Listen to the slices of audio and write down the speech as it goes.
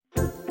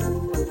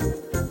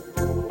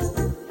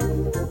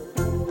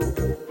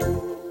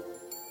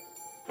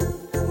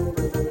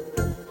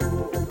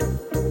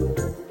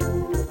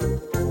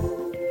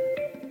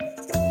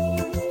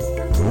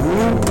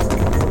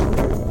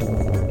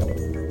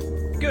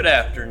Good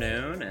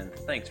afternoon, and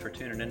thanks for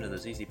tuning into the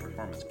ZZ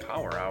Performance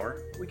Power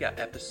Hour. We got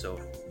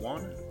episode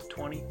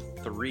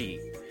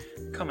 123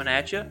 coming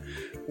at you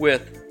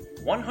with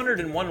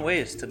 101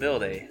 ways to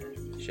build a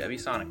Chevy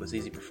Sonic with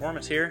ZZ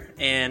Performance here.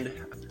 And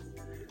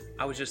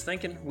I was just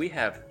thinking, we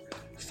have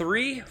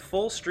 3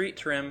 full street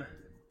trim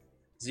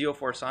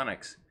Z04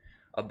 Sonics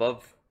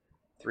above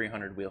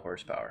 300 wheel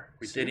horsepower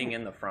sitting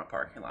in the front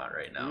parking lot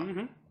right now.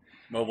 Mm-hmm.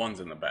 Well, one's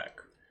in the back.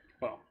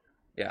 Well,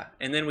 yeah,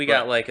 and then we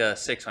got like a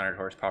 600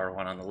 horsepower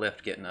one on the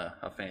lift getting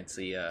a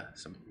fancy,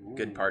 some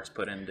good parts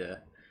put into.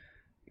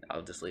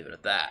 I'll just leave it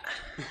at that.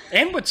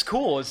 and what's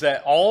cool is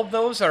that all of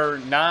those are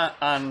not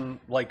on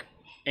like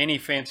any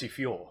fancy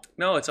fuel.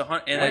 No, it's it's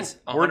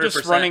 100%. We're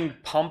just running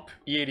pump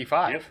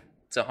E85. Yep.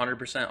 It's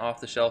 100%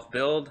 off the shelf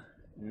build.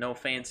 No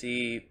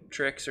fancy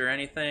tricks or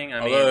anything.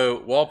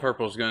 Although Wall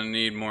Purple's going to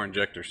need more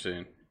injectors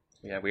soon.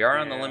 Yeah, we are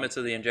on the limits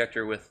of the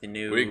injector with the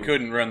new. We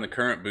couldn't run the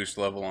current boost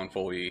level on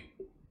full E.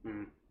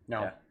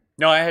 No, Yeah.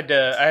 no, I had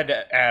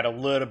to add a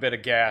little bit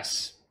of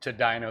gas to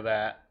dyno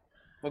that.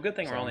 Well, good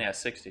thing we're only at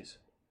 60s.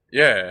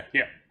 Yeah.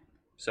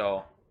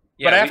 So.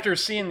 Yeah, but after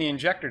seeing the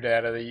injector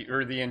data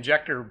or the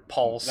injector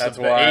pulse, That's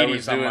of the why 80s, I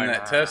was doing I'm like,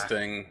 that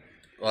testing.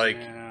 Like,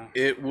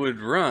 it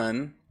would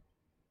run.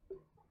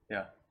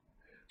 Yeah.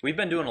 We've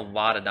been doing a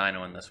lot of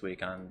dynoing this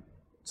week on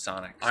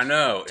Sonics. I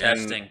know.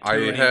 Testing, and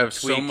tuning, I have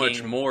tweaking. so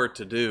much more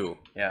to do.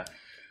 Yeah.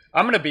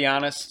 I'm going to be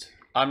honest.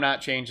 I'm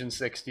not changing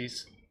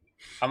 60s.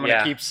 I'm going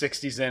to keep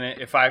 60s in it.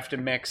 If I have to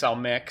mix, I'll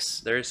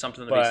mix. There is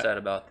something to be said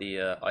about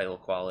the idle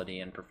quality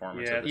and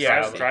performance of the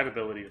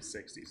drivability of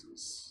 60s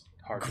is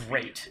hard.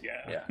 Great.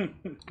 Yeah.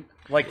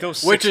 Like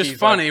those 60s. Which is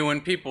funny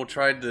when people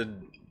tried to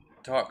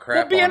talk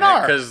crap Well, on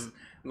BNR. it. Because,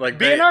 like,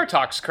 BNR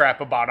talks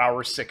crap about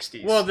our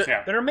 60s. Well,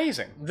 they're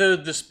amazing.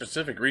 The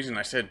specific reason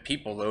I said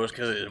people, though, is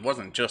because it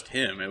wasn't just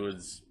him. It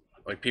was,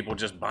 like, people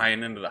just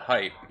buying into the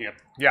hype. Yep.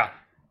 Yeah.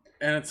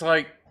 And it's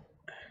like,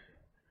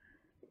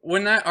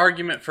 when that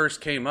argument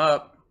first came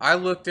up, I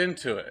looked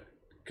into it.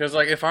 Because,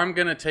 like, if I'm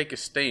going to take a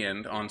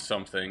stand on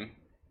something,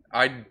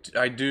 I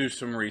do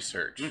some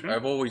research. Mm-hmm.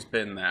 I've always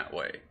been that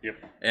way. Yep.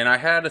 And I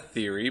had a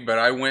theory, but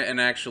I went and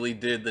actually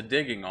did the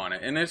digging on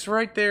it. And it's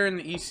right there in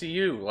the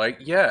ECU. Like,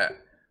 yeah,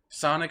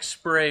 Sonic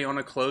spray on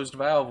a closed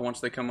valve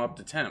once they come up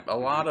to temp. A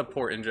lot of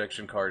port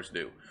injection cars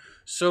do.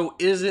 So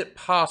is it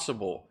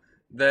possible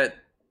that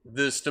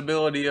the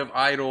stability of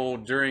idle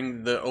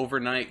during the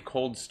overnight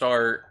cold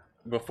start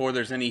before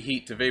there's any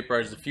heat to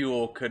vaporize the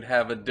fuel could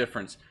have a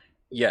difference?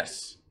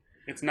 Yes.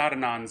 It's not a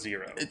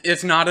non-zero.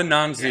 It's not a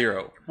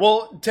non-zero.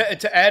 Well,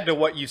 to add to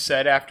what you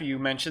said after you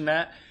mentioned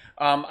that,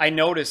 I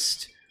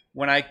noticed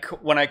when I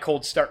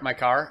cold start my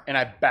car and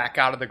I back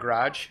out of the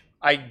garage,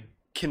 I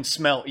can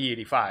smell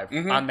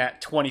E85 on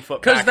that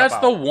 20-foot Because that's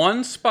out. the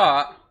one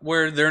spot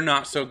where they're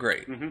not so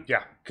great.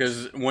 Yeah.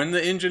 Because when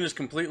the engine is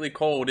completely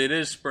cold, it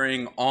is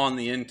spraying on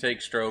the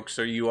intake stroke,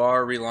 so you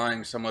are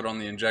relying somewhat on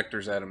the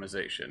injector's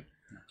atomization.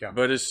 Yeah.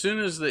 But as soon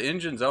as the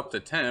engine's up to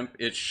temp,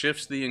 it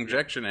shifts the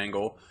injection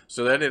angle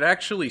so that it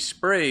actually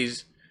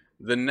sprays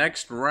the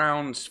next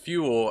round's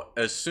fuel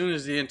as soon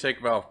as the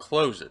intake valve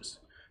closes,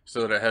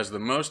 so that it has the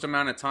most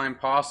amount of time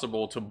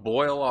possible to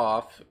boil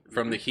off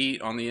from the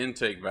heat on the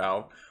intake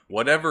valve.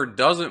 Whatever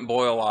doesn't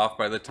boil off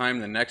by the time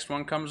the next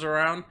one comes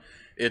around,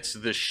 it's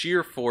the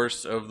shear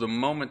force of the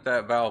moment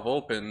that valve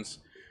opens,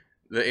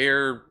 the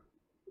air...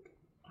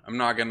 I'm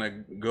not going to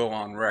go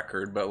on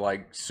record, but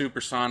like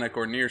supersonic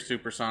or near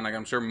supersonic,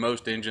 I'm sure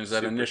most engines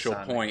at initial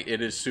point,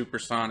 it is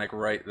supersonic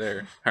right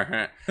there.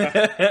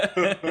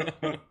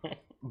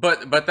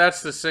 But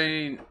that's the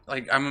same,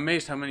 like, I'm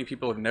amazed how many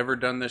people have never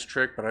done this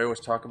trick, but I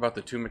always talk about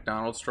the 2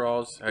 McDonald's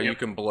straws, how you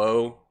can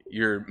blow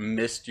your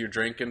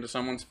drink into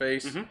someone's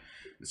face.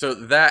 So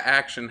that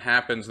action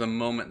happens the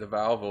moment the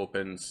valve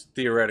opens,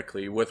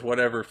 theoretically, with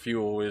whatever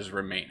fuel is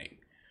remaining.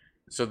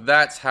 So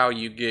that's how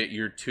you get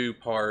your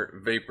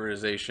 2-part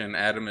vaporization,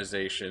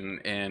 atomization,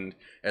 and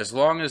as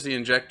long as the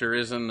injector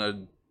isn't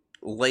a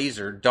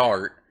laser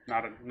dart,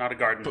 not a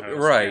garden hose,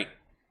 right?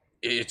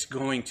 It's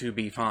going to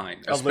be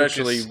fine.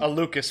 Especially a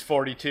Lucas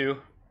 42.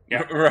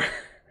 Yeah. Right.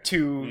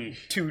 Two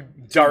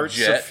darts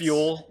of jets.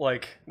 fuel,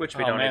 like Which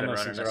we don't even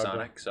run in a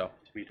Sonic, so.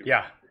 We do.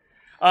 Yeah.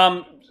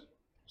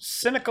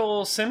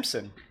 Cynical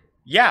Simpson.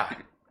 Yeah.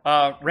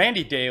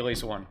 Randy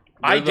Daly's one.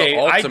 I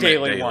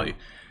Daily one.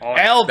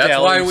 Al That's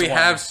Daly's why we one.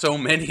 have so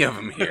many of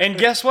them here. And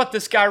guess what?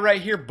 This guy right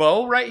here,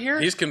 Bo, right here,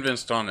 He's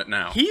convinced on it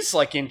now. he's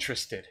like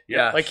interested.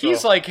 Yeah. Like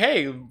he's like,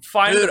 hey,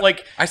 find Dude,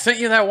 like I sent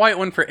you that white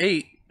one for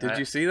 $8. Did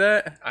you see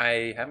that?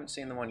 I haven't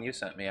seen the one you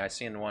sent me. I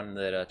seen the one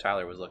that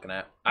Tyler was looking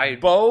at.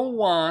 Bo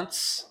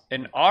wants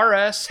an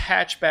RS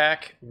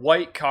hatchback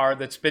white car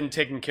that's been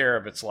taken care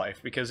of its life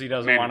because he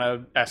doesn't want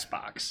a S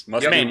box.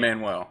 Must be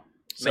Manuel.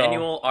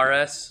 Manual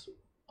RS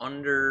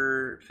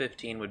under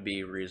 15 would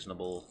be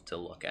reasonable to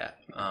look at.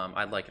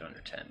 I'd like it under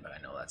 10, but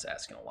I know that's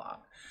asking a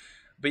lot.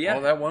 But yeah,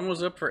 Well, that one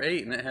was up for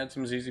 $8, and it had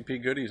some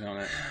ZZP goodies on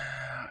it.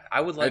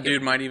 I would like that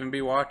dude might even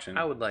be watching.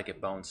 I would like it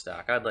bone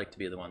stock. I'd like to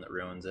be the one that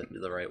ruins it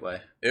the right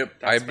way.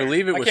 I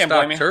believe it was can't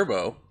blame stock you.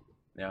 turbo,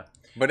 Yeah.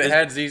 but it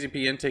had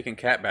ZZP intake and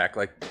catback.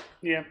 Like,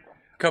 Yeah.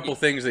 couple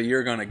things that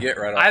you're going to get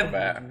right off the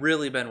bat. I've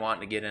really been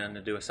wanting to get in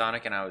and do a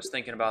Sonic, and I was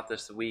thinking about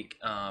this the week.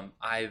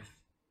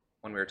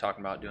 When we were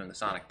talking about doing the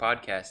Sonic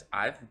podcast,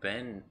 I've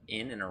been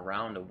in and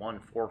around a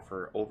 1.4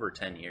 for over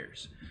 10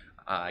 years.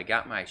 I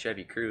got my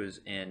Chevy Cruze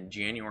in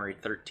January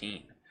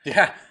 13.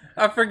 Yeah,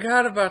 I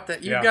forgot about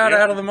that. You got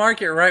out of the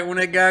market right when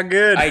it got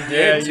good. I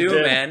did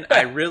too, man.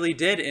 I really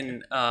did,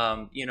 and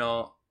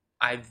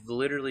I've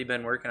literally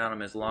been working on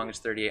them as long as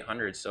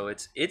 3800. So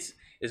it's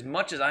as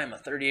much as I'm a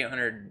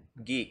 3800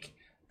 geek,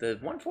 the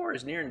 1.4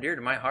 is near and dear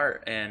to my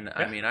heart. And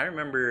I mean, I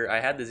remember I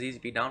had the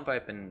ZZP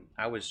downpipe, and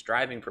I was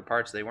striving for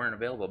parts they weren't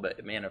available.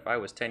 But man, if I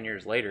was 10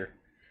 years later,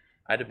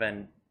 I'd have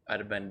been,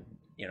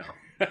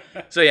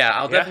 So yeah,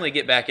 I'll definitely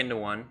get back into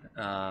one,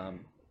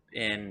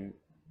 and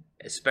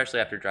especially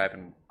after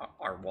driving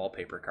our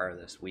wallpaper car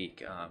this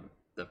week,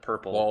 the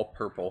purple Wall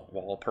purple.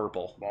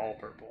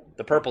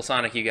 the purple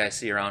Sonic you guys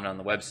see around on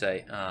the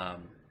website.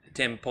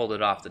 Tim pulled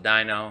it off the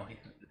dyno,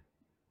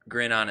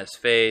 grin on his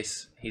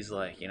face. He's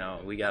like,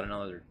 we got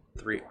another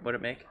 3.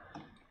 What'd it make?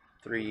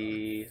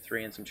 3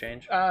 and some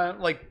change.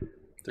 Like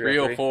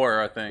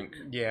 304, I think.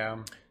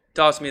 Yeah.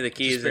 Tossed me the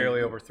keys. Just barely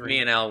and over 3. Me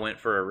and Al went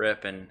for a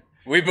rip, and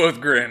We both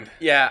grinned.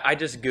 yeah, I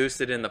just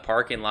goosed it in the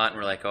parking lot, and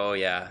we're like, oh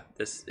yeah,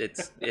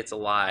 it's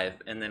alive.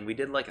 And then we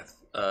did like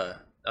a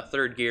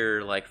third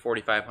gear, like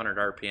 4,500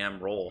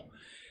 RPM roll,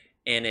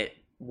 and it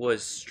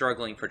was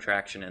struggling for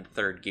traction in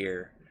third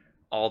gear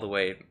all the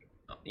way,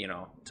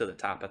 to the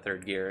top of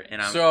third gear.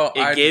 And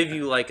it gave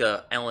you like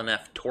a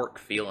LNF torque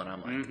feel, and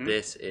I'm like,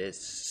 this is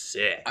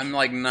sick. I'm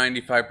like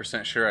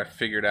 95% sure I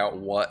figured out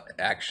what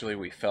actually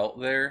we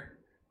felt there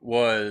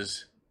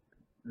was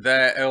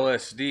that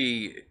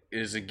LSD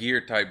is a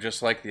gear type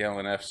just like the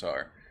LNFs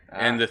are.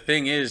 And the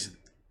thing is,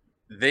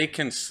 they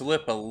can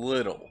slip a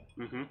little.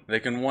 They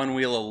can one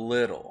wheel a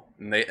little.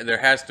 And there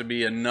has to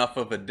be enough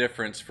of a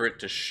difference for it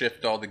to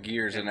shift all the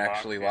gears and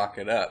actually lock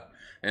it up.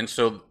 And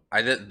so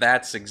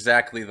that's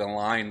exactly the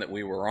line that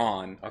we were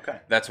on. Okay.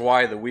 That's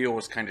why the wheel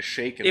was kind of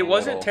shaking. It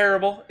wasn't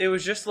terrible. It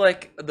was just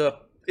like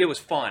it was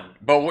fun.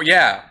 But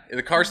yeah,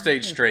 the car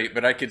stayed straight,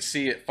 but I could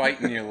see it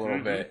fighting you a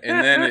little bit.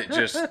 And then it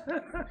just...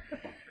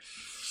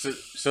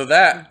 So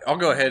that, I'll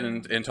go ahead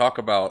and talk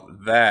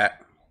about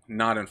that,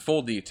 not in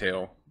full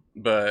detail,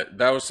 but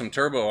that was some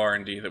turbo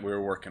R&D that we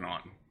were working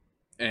on.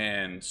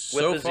 And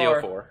so with the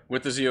far, Z04.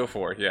 With the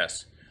Z04,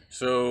 yes.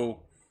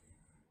 So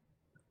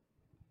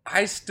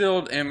I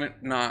still am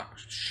not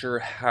sure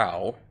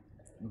how,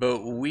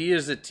 but we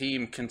as a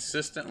team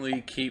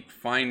consistently keep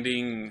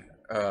finding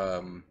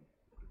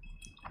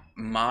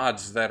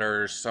mods that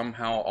are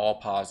somehow all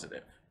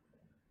positive.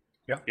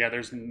 Yeah,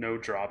 there's no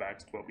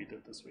drawbacks to what we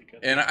did this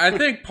weekend. And I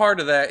think part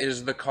of that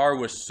is the car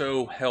was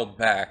so held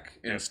back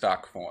in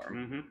stock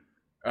form.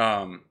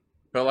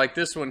 But like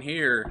this one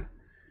here,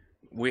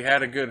 we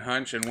had a good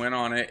hunch and went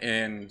on it,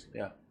 and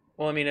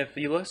Well, I mean, if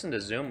you listen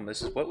to Zoom,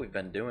 this is what we've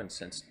been doing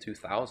since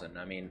 2000.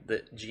 I mean,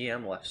 the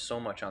GM left so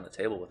much on the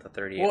table with the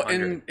 3800.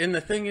 Well, and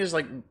the thing is,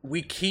 like,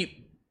 we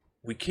keep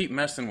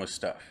messing with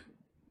stuff.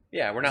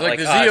 Yeah, we're not Like like,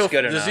 the it's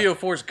good enough. The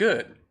Z04 is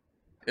good.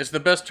 It's the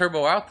best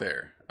turbo out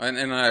there.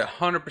 And I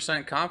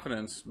 100%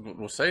 confidence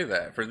will say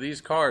that. For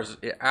these cars,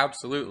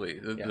 absolutely.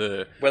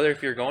 Whether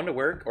if you're going to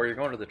work or you're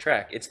going to the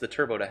track, it's the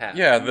turbo to have.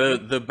 Yeah,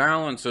 the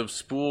balance of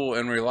spool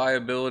and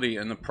reliability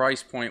and the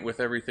price point with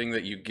everything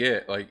that you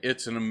get, like,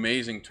 it's an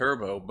amazing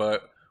turbo,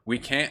 but we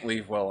can't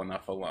leave well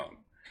enough alone.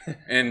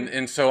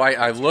 and so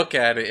I look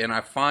at it and I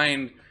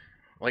find,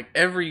 like,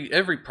 every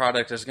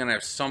product is going to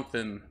have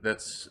something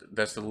that's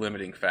the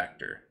limiting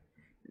factor.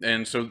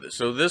 And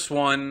so this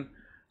one...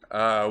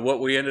 what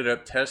we ended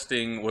up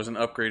testing was an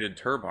upgraded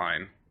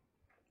turbine,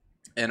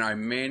 and I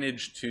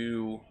managed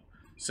to,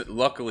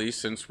 luckily,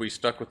 since we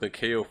stuck with the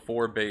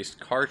KO4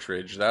 based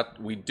cartridge,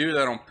 that we do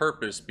that on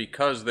purpose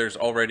because there's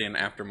already an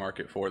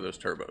aftermarket for those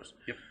turbos.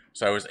 Yep.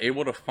 So I was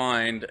able to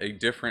find a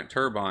different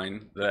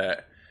turbine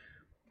that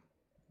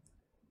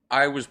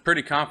I was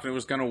pretty confident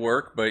was going to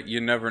work, but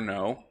you never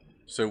know.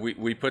 So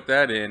we put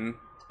that in,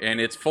 and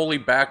it's fully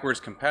backwards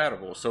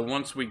compatible. So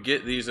once we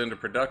get these into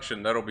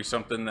production, that'll be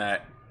something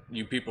that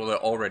you people that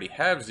already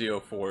have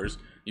Z04s,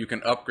 you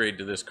can upgrade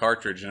to this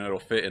cartridge and it'll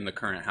fit in the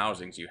current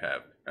housings you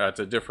have. It's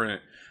a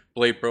different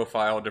blade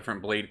profile,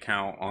 different blade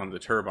count on the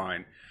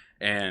turbine,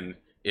 and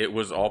it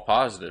was all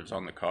positives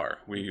on the car.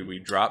 We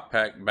dropped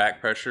back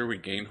pressure, we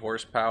gained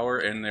horsepower,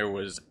 and there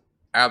was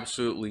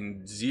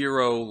absolutely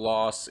zero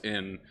loss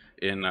in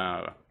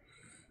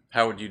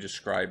how would you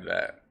describe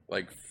that?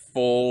 Like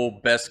full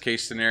best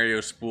case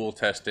scenario spool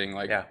testing,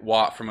 like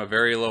watt from a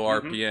very low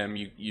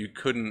RPM, you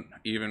couldn't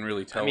even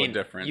really tell a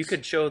difference. You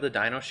could show the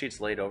dyno sheets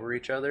laid over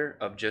each other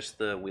of just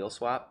the wheel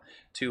swap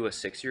to a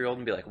 6-year-old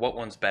and be like, what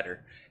one's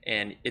better?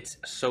 And it's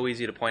so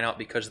easy to point out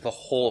because the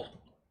whole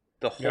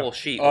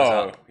sheet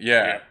was up.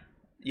 Yeah.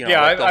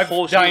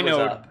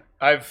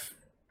 I've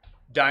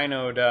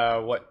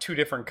dynoed 2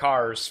 different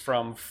cars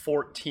from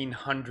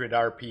 1400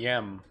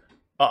 RPM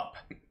up.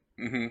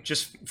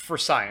 Just for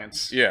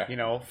science,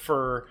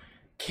 for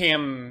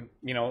cam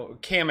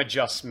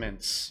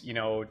adjustments,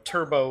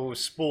 turbo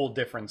spool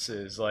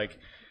differences. Like,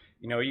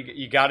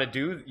 you got to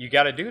do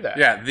that.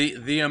 Yeah,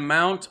 the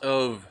amount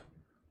of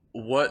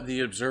what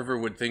the observer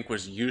would think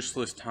was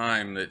useless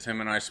time that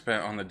Tim and I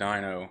spent on the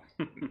dyno,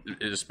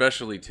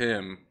 especially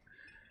Tim,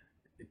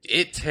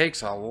 it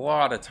takes a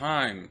lot of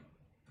time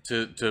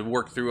to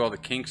work through all the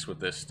kinks with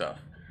this stuff.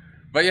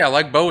 But yeah,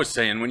 like Bo was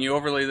saying, when you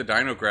overlay the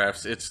dyno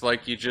graphs, it's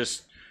like you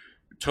just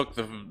took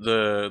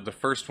the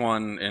first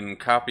one and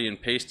copy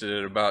and pasted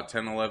it about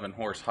 10, 11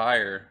 horse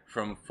higher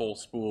from full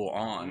spool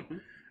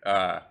on.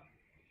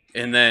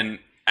 And then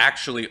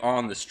actually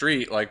on the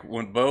street, like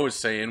when Bo was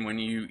saying, when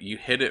you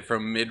hit it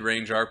from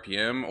mid-range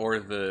RPM or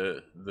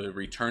the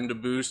return to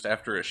boost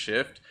after a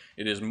shift,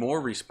 it is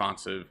more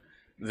responsive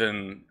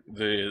than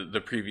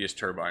the previous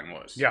turbine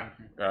was. Yeah.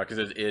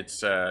 Because it's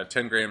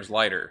 10 grams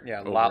lighter. Yeah,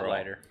 a overall. lot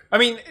lighter. I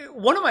mean,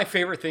 one of my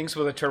favorite things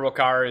with a turbo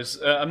car is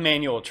a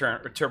manual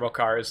turbo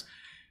car is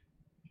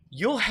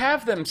you'll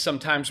have them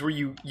sometimes where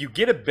you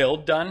get a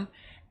build done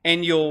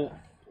and you'll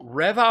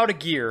rev out a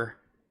gear,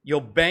 you'll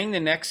bang the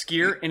next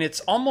gear, and it's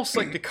almost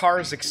like the car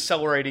is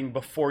accelerating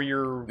before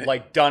you're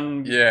like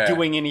done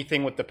doing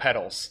anything with the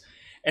pedals.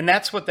 And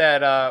that's what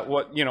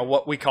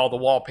what we call the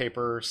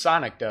wallpaper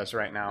Sonic does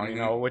right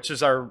now, which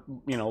is our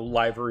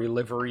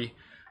livery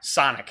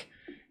Sonic.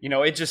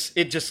 It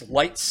just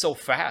lights so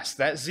fast.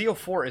 That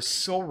Z04 is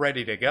so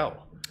ready to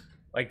go.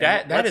 Like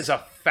that is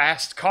a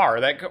fast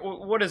car.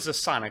 What is a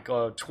Sonic?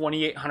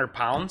 2,800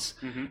 pounds,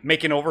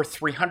 making over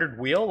 300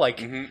 wheel.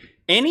 Like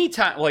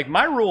anytime, like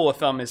my rule of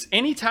thumb is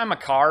anytime a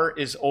car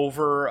is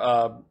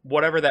over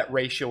whatever that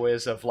ratio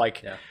is of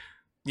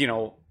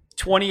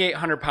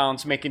 2,800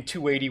 pounds making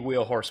 280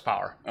 wheel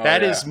horsepower.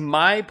 That is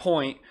my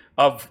point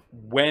of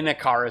when a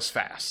car is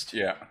fast.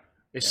 Yeah.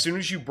 As soon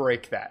as you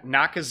break that,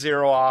 knock a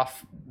zero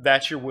off,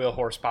 that's your wheel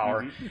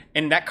horsepower.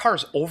 And that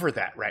car's over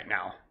that right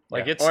now.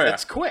 Like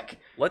it's quick.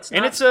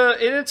 It's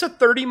a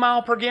 30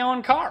 mile per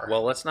gallon car.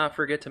 Well, let's not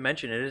forget to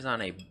mention it is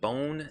on a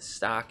bone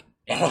stock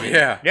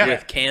engine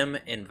with cam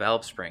and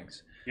valve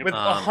springs. With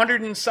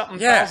 100 and something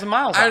thousand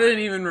miles on I didn't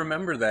even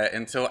remember that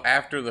until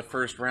after the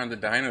first round of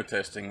dyno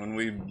testing when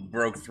we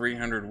broke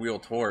 300 wheel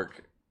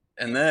torque.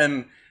 And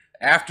then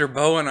after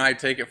Bo and I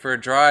take it for a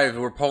drive,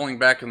 we're pulling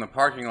back in the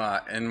parking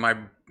lot and my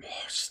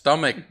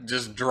stomach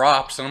just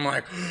drops and I'm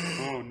like,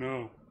 oh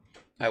no.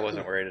 I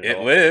wasn't worried at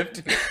all. It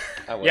lived.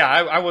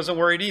 I wasn't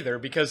worried either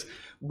because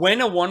when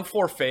a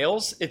 1.4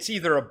 fails, it's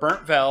either a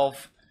burnt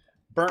valve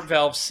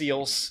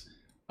seals,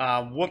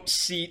 whooped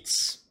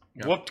seats,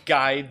 whooped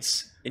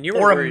guides, and you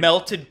were or worried, a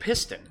melted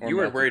piston. You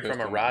were worried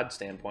from a rod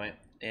standpoint.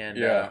 And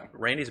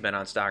Randy's been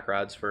on stock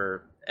rods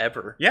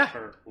forever. Yeah.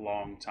 For a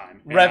long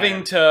time.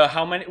 Revving to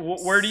how many?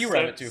 Where do you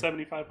rev it to?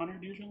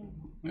 7,500 usually.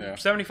 Yeah.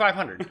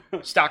 7,500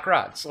 stock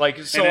rods.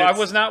 Like, so I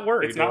was not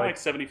worried. It's not like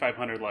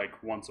 7,500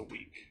 like once a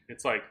week.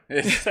 It's like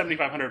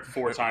 7,500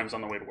 4 times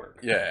on the way to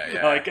work.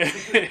 Yeah. Like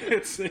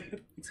it's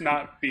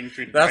not being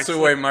treated. That's the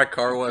way my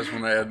car was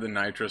when I had the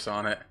nitrous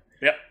on it.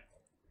 Yep.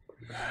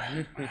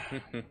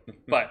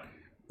 But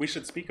we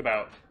should speak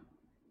about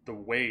the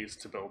ways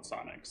to build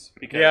Sonics.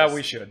 Because,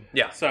 we should.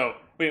 Yeah. So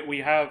we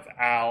have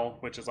Al,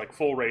 which is like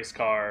full race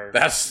car.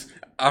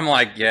 I'm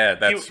like,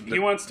 he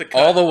wants to cut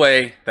all the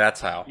way.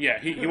 That's how. Yeah,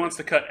 he wants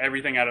to cut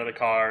everything out of the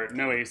car,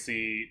 no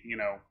AC,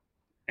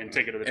 and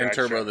take it to the track. And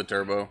turbo the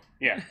turbo.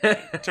 Yeah,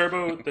 the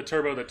turbo's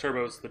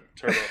the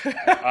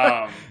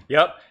turbo.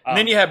 Yep. And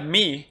then you have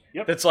me.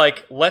 Yep. That's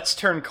like, let's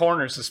turn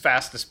corners as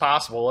fast as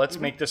possible. Let's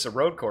make this a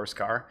road course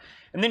car.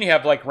 And then you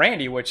have like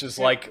Randy, which is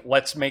like,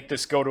 let's make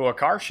this go to a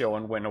car show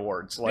and win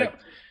awards. Like,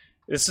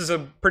 this is a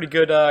pretty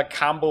good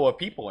combo of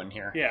people in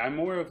here. Yeah, I'm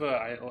more of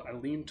I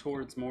lean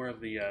towards more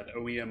of the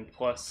OEM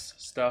plus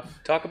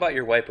stuff. Talk about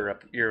your wiper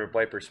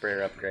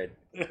sprayer upgrade.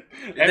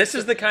 This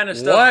is the kind of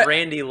stuff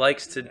Randy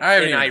likes to. I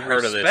haven't and even I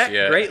heard of this respect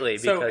yet. greatly.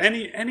 So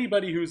because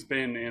anybody who's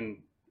been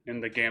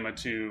in the Gamma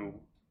 2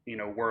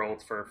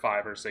 world for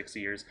 5 or 6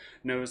 years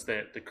knows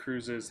that the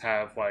cruises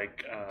have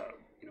like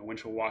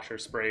windshield washer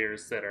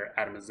sprayers that are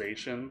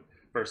atomization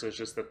versus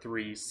just the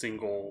 3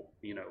 single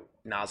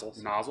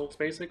nozzles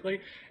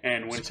basically.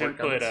 And when Tim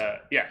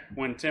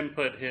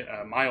put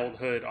my old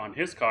hood on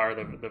his car,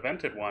 the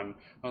vented one,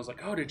 I was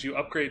like, oh, did you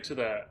upgrade to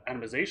the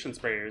atomization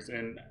sprayers?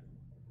 And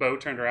Bo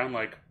turned around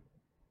like,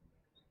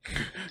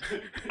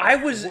 I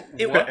was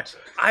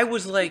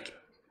like,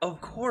 of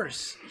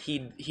course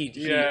he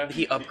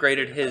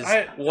upgraded his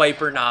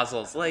wiper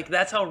nozzles. Like,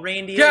 that's how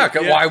Randy is. Yeah,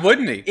 why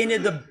wouldn't he?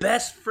 And the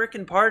best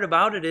freaking part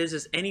about it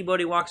is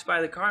anybody walks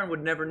by the car and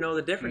would never know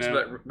the difference. No.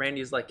 But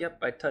Randy's like, yep,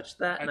 I touched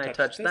that and I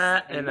touched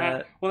that. And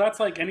that. Well,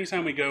 that's like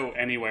anytime we go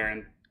anywhere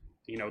and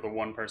the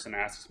one person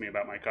asks me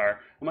about my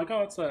car, I'm like,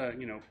 oh, it's a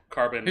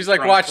carbon. He's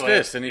like, watch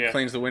this, and he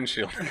cleans the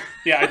windshield.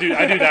 Yeah, I do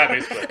that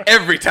basically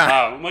every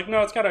time. I'm like,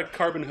 no, it's got a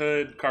carbon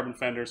hood, carbon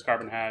fenders,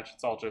 carbon hatch.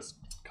 It's all just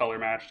color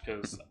matched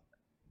because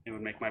it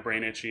would make my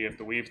brain itchy if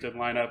the weaves didn't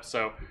line up.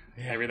 So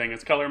everything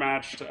is color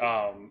matched,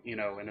 and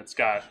it's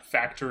got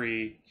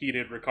factory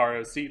heated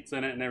Recaro seats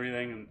in it and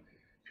everything. And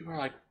people are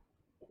like,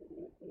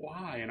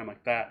 why? And I'm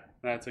like,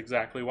 that's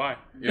exactly why.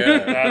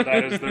 Yeah.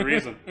 that is the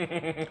reason.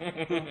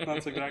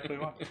 That's exactly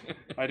why.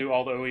 I do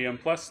all the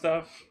OEM Plus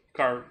stuff.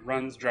 Car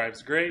runs,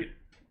 drives great.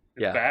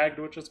 It's bagged,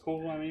 which is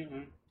cool. I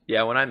mean,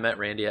 yeah. When I met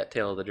Randy at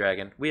Tail of the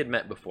Dragon, we had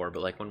met before,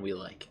 but like when we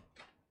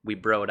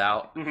broed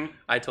out,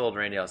 I told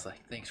Randy, I was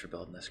like, thanks for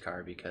building this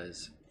car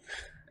because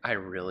I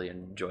really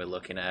enjoy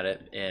looking at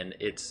it, and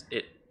it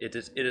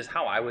is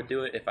how I would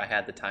do it if I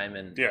had the time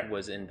and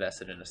was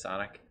invested in a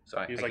Sonic.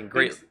 So he's I like,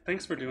 can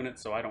thanks for doing it,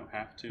 so I don't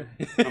have to.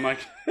 I'm like,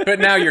 but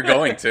now you're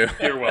going to.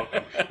 You're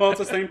welcome. Well, it's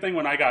the same thing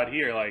when I got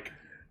here. Like,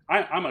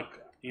 I love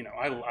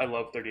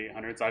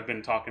 3800s. I've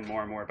been talking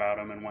more and more about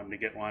them and wanting to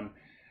get one.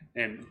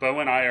 But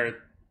when I are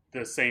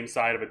the same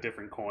side of a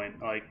different coin,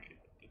 like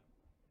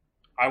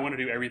I want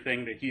to do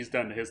everything that he's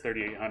done to his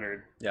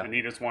 3800, and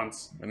he just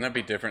wants. Wouldn't that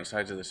be different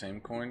sides of the same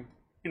coin?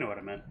 You know what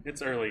I meant.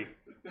 It's early.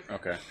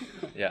 Okay.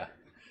 Yeah.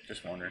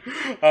 Just wondering.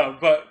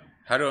 But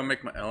how do I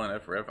make my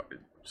LNF rev?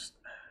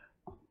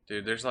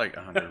 Dude, there's like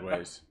 100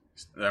 ways.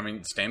 I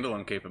mean,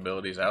 standalone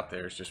capabilities out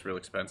there is just real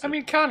expensive. I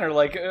mean, Connor,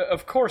 like,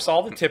 of course,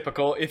 all the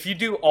typical, if you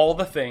do all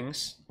the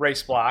things,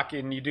 race block,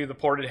 and you do the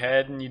ported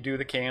head, and you do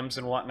the cams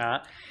and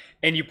whatnot,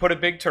 and you put a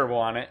big turbo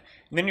on it,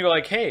 and then you're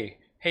like, hey,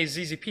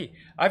 ZZP,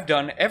 I've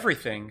done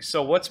everything,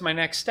 so what's my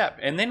next step?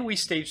 And then we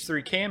stage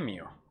 3 cam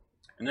you.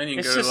 And then you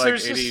can go to like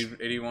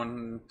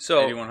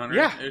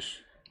 8100-ish.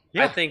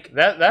 Yeah, I think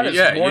that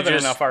is more than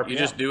enough RPM. You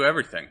just do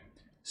everything.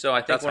 So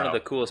I think one of the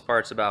coolest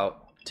parts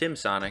about Tim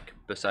Sonic,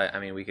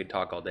 we could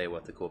talk all day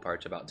what the cool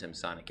parts about Tim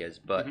Sonic is,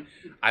 but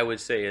I would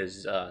say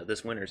is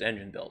this winter's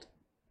engine build.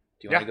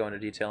 Do you want to go into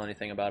detail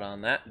anything about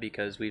on that?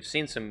 Because we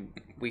think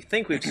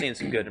we've seen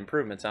some good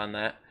improvements on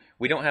that.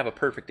 We don't have a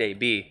perfect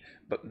AB,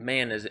 but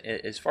man,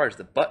 as far as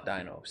the butt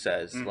dyno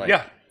says,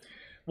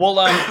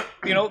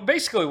 Well,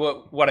 basically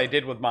what I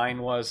did with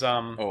mine was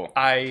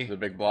the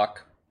big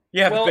block.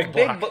 Yeah, the big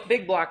block.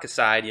 Big block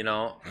aside, and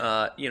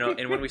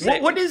when we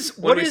say what is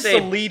the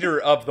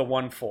leader of the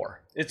 1.4?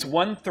 It's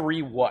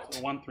 1.3 what?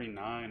 1.39.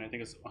 I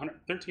think it's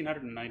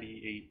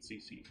 1398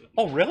 cc.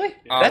 Oh, really?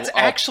 That's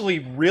actually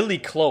really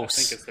close.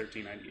 I think it's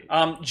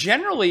 1398.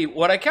 Generally,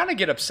 what I kind of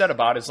get upset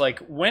about is like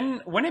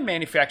when a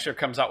manufacturer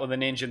comes out with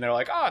an engine, they're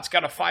like, oh, it's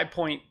got a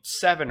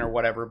 5.7 or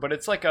whatever, but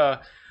it's like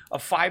a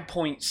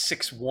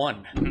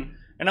 5.61.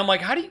 And I'm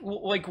like, how do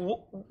you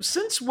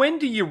since when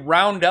do you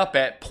round up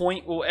at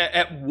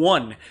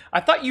 1? I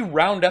thought you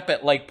round up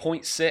at like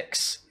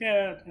 0.6.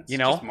 Yeah, it's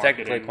just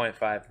technically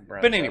 0.5.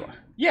 But anyway,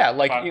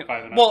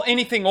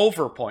 anything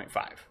over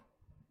 0.5,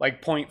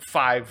 like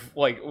 0.5,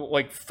 like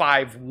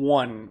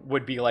 5.1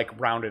 would be like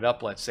rounded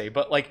up, let's say.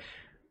 But like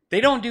they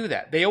don't do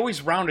that. They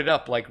always round it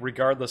up, like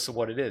regardless of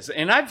what it is.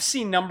 And I've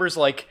seen numbers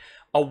like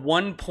a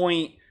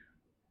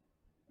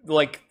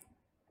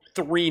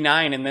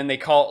 1.39, and then they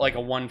call it like a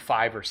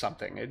 1.5 or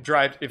something. It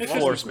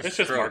floors me. It's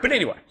just marketing. But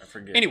anyway, I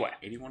forget.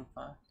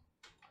 81.5.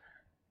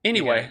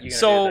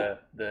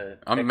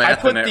 I'm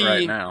mathing it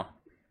right now.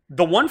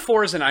 The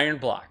 1.4 is an iron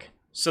block,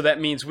 so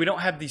that means we don't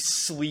have these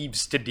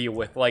sleeves to deal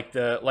with like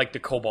the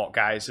Cobalt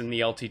guys and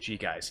the LTG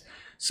guys.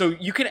 So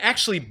you can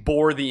actually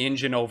bore the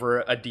engine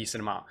over a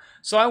decent amount.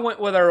 So I went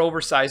with our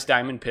oversized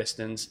diamond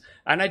pistons,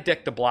 and I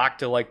decked the block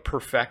to like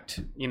perfect,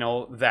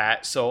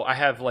 that. So I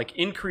have like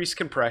increased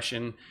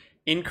compression,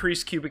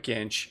 increased cubic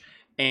inch,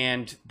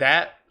 and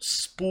that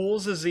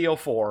spools a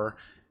Z04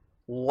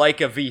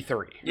 like a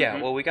V3.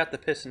 Yeah, well, we got the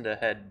piston to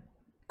head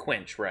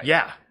quench right.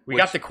 Yeah, we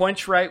got the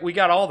quench right. We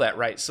got all that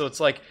right. So it's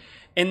like,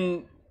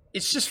 and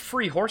it's just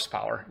free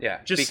horsepower.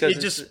 Yeah,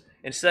 because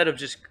instead of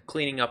just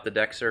cleaning up the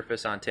deck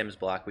surface on Tim's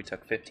block, we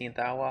took 15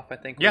 thou off, I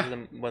think, was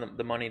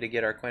the money to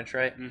get our quench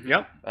right.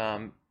 Yep.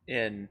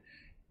 And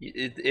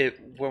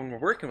when we're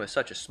working with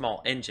such a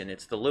small engine,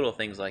 it's the little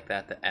things like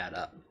that add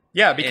up.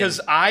 Yeah,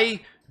 because I'm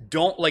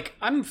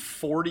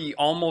 40,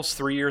 almost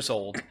 3 years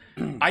old.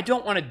 I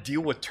don't want to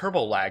deal with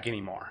turbo lag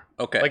anymore.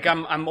 Okay. Like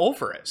I'm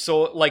over it.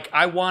 So like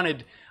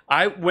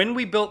when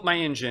we built my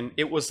engine,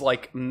 it was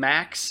like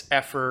max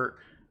effort.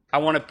 I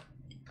want to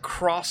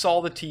cross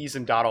all the T's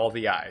and dot all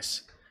the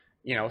I's.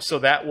 So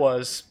that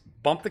was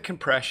bump the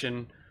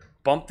compression,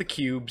 bump the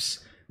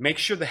cubes, make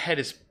sure the head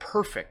is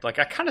perfect. Like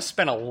I kind of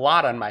spent a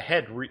lot on my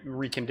head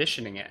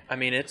reconditioning it. I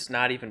mean, it's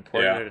not even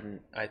ported, and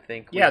I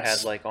think we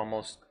had like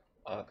almost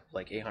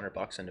like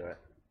 $800 into it.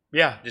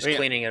 Yeah, just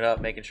cleaning it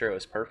up, making sure it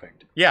was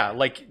perfect. Yeah,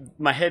 like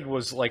my head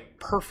was like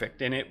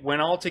perfect, and it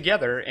went all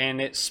together,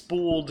 and it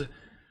spooled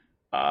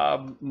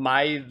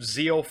my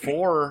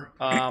Z04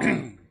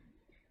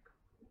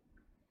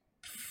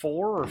 400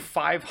 or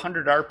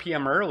 500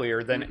 RPM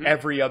earlier than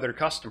every other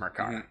customer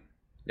car.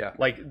 Yeah,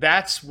 like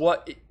that's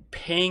what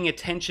paying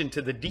attention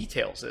to the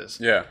details is.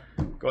 Yeah.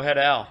 Go ahead,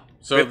 Al.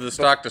 So the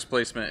stock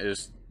displacement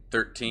is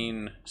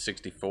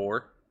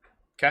 1364.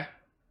 Okay.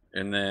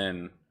 And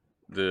then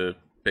the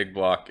big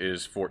block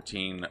is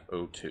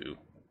 1402.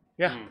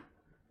 Yeah.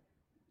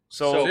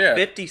 So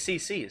 50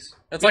 cc's.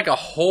 That's like a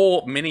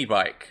whole mini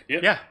bike.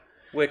 Yep. Yeah.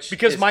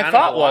 Because my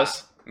thought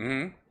was,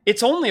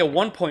 it's only a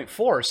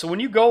 1.4. So when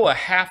you go a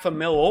half a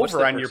mil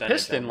over on your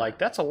piston, like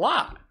that's a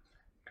lot.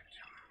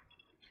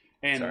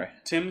 And Sorry.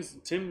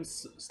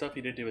 Tim's stuff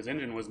he did to his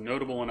engine was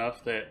notable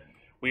enough that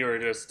we were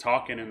just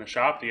talking in the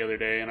shop the other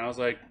day, and I was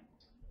like,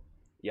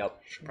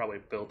 Yep. should probably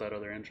build that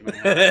other engine.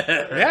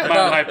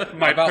 Yeah.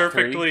 My About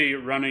perfectly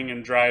running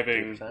and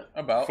driving 3%.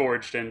 About.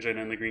 forged engine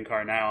in the green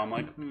car now. I'm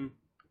like,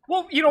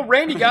 Well,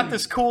 Randy got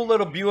this cool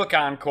little Buick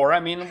Encore. I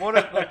mean,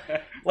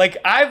 like,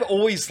 I've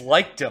always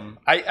liked him.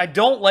 I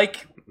don't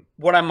like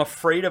what I'm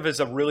afraid of is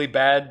a really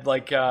bad,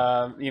 like,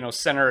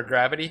 center of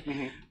gravity.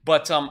 Mm-hmm.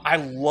 But I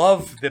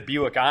love the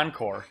Buick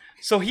Encore.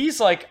 So he's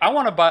like, I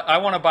want to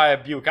buy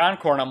a Buick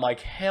Encore, and I'm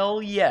like,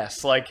 hell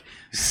yes! Like,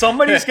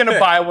 somebody's gonna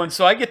buy one,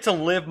 so I get to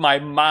live my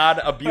mod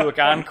a Buick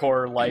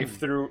Encore life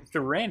through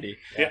Randy.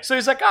 Yeah. So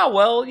he's like, oh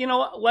well,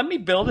 let me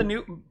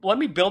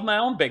build my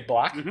own big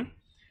block,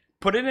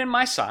 put it in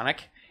my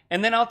Sonic,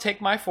 and then I'll take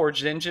my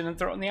forged engine and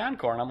throw it in the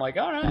Encore. And I'm like,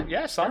 all right,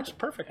 yeah, sounds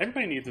perfect.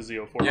 everybody needs a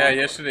Z04. Yeah,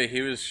 yesterday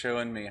he was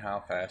showing me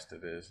how fast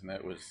it is, and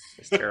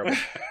it's Terrible.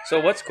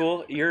 So what's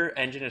cool? Your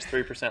engine is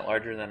 3%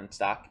 larger than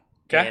stock.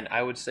 Okay. And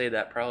I would say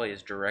that probably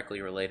is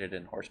directly related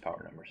in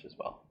horsepower numbers as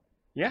well.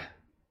 Yeah.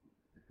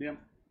 Yeah.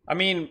 I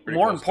mean, Pretty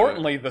more close to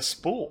importantly, the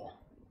spool.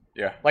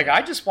 Yeah. Like,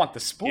 I just want the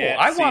spool. Yeah,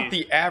 I see- want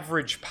the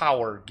average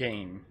power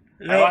gain.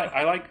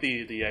 I like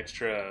the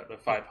extra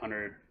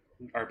 500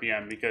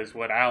 RPM because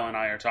what Al and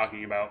I are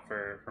talking about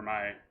for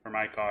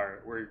my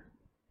car, we're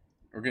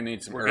We're gonna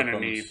need some. we're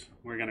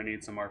gonna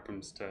need some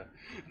RPMs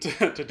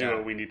to do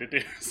what we need to do.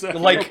 So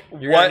Like,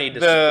 You're what gonna need to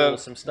spool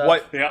some stuff.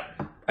 What yeah,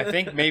 I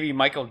think maybe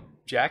Michael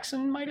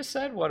Jackson might have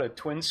said, what, a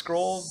twin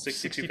scroll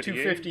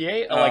 6258?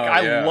 6258? Oh, Like,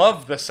 I yeah.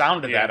 love the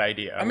sound of Yeah. that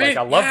idea. I mean,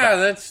 I love that.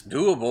 that's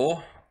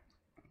doable.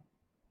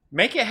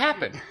 Make it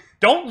happen.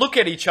 Don't look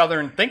at each other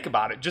and think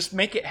about it. Just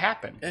make it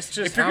happen. It's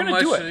just if you're how gonna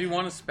much do do it, you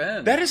want to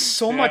spend? that is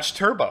so much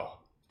turbo.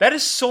 That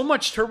is so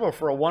much turbo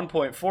for a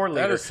 1.4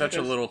 liter. That is such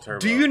a little turbo.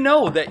 Do you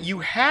know that you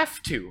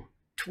have to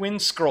twin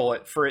scroll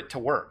it for it to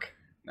work?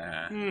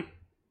 Nah.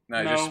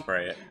 No. Just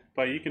spray it.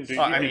 but you can do.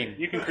 I mean-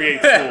 you can create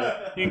spool.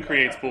 You can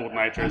create spooled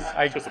nitrous.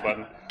 It's just a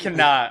button.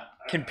 Cannot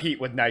compete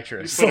with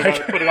nitrous.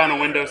 Put it on a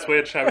window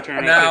switch. Have it turn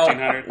on Now,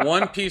 1500.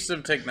 one piece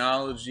of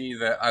technology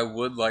that I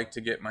would like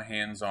to get my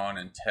hands on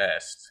and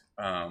test,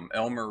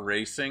 Elmer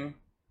Racing,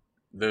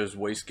 those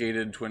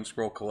waist-gated twin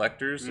scroll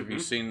collectors. Have you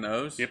seen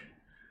those? Yep.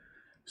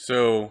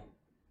 So,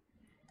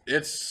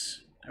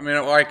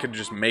 I could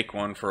just make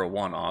one for a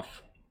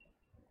one-off.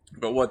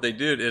 But what they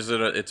did is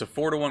it's a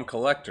 4-to-1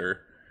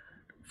 collector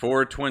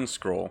for a twin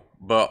scroll,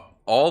 but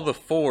all the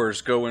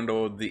 4s go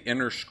into the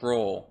inner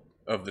scroll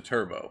of the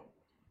turbo.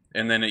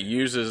 And then it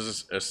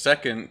uses a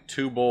second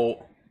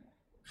 2-bolt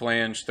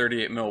flange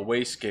 38mm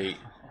wastegate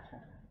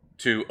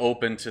to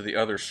open to the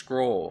other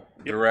scroll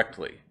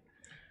directly.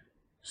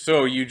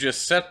 So you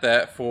just set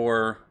that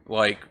for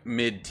like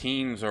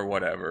mid-teens or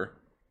whatever.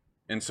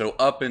 And so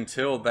up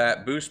until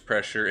that boost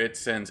pressure, it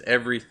sends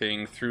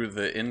everything through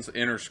the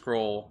inner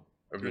scroll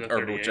of Through the, the or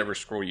 38. whichever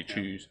scroll you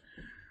choose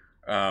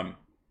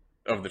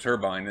of the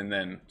turbine, and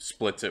then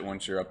splits it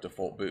once you're up to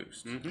full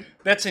boost.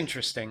 That's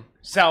interesting.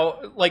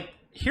 So, like,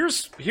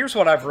 here's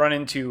what I've run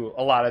into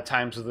a lot of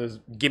times with those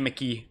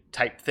gimmicky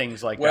type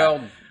things like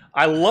that.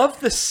 I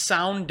love the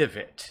sound of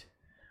it,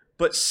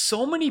 but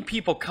so many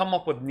people come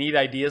up with neat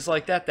ideas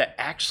like that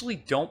actually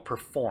don't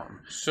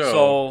perform.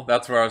 So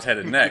that's where I was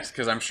headed next,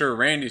 because I'm sure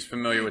Randy's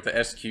familiar with the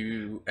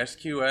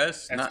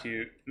SQS, not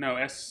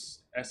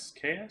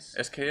SKS?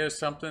 SKS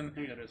something. I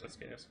think that is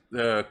SKS.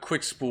 The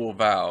quick spool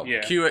valve.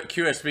 Yeah.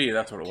 QSV,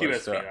 that's what it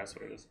was. QSB, that's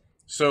what it is.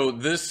 So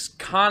this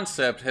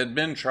concept had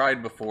been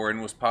tried before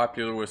and was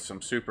popular with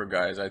some super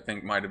guys. I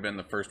think might have been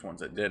the first ones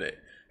that did it.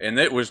 And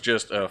it was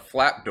just a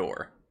flap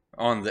door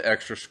on the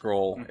extra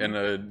scroll and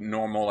a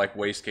normal like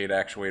wastegate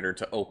actuator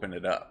to open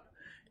it up.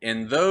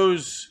 And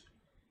those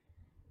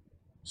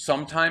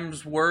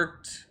sometimes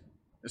worked,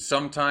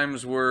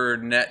 sometimes were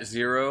net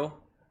zero.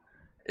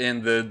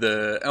 And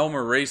the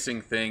Elmer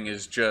Racing thing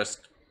is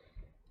just,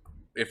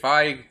 if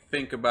I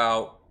think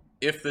about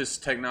if this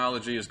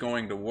technology is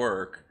going to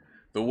work,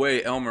 the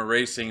way Elmer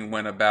Racing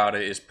went about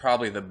it is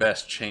probably the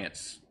best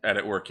chance at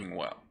it working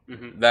well.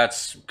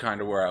 That's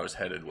kind of where I was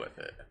headed with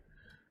it.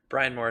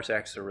 Brian Morris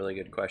asked a really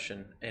good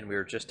question, and we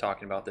were just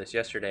talking about this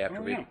yesterday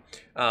after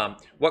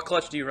what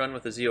clutch do you run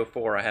with the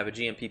Z04? I have a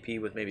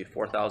GMPP with maybe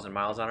 4,000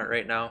 miles on it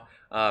right now.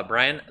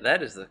 Brian,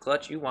 that is the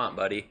clutch you want,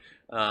 buddy.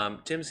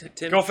 Tim's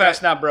Go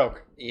fast, not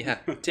broke. Yeah,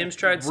 Tim's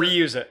tried some,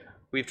 Reuse it.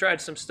 We've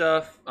tried some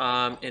stuff,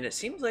 and it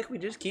seems like we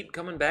just keep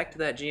coming back to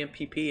that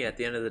GMPP at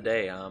the end of the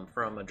day,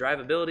 from a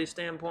drivability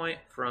standpoint,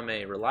 from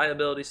a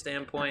reliability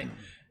standpoint,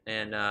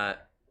 and a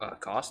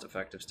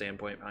cost-effective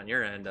standpoint on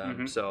your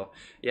end. So,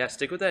 yeah,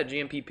 stick with that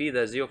GMPP.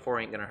 That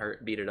Z04 ain't going to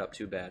beat it up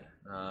too bad.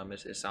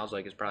 It sounds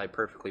like it's probably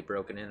perfectly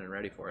broken in and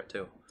ready for it,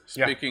 too.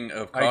 Speaking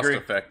of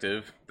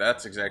cost-effective,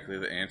 that's exactly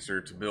the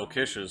answer to Bill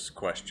Kish's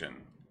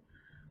question.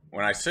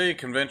 When I say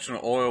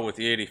conventional oil with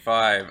the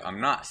 85, I'm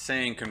not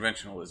saying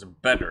conventional is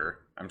better.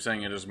 I'm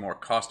saying it is more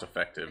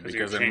cost-effective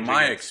because in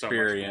my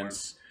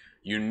experience,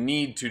 you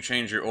need to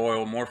change your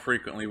oil more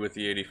frequently with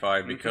the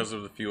 85 because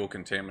of the fuel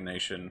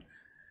contamination.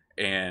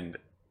 And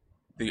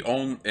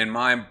in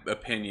my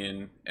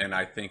opinion, and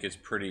I think it's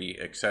pretty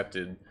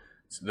accepted,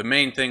 the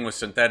main thing with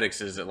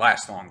synthetics is it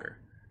lasts longer.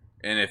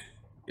 And if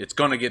it's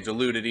going to get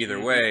diluted either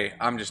way,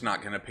 I'm just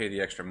not going to pay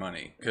the extra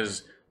money.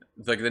 Because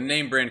like the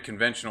name brand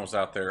conventionals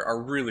out there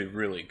are really,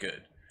 really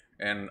good.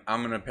 And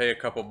I'm going to pay a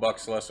couple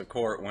bucks less a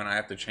quart when I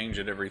have to change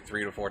it every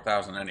 3,000 to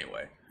 4,000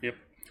 anyway. Yep.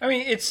 I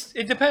mean,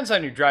 it depends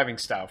on your driving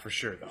style for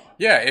sure, though.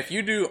 Yeah, if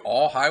you do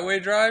all highway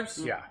drives,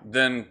 Yeah.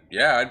 then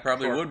yeah, I'd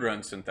probably would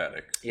run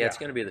synthetic. Yeah, it's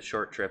going to be the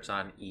short trips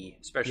on E,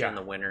 especially in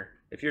the winter.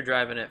 If you're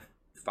driving it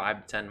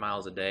 5 to 10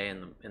 miles a day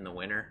in the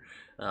winter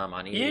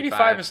on E85,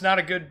 E85 is not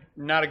a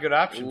good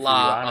option for you,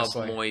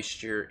 honestly. Lot of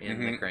moisture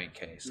in the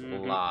crankcase. A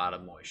lot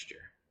of moisture.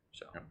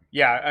 So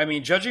Yeah, I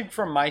mean, judging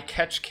from my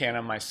catch can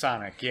on my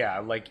Sonic,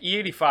 like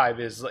E85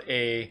 is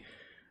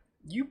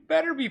you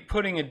better be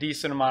putting a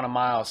decent amount of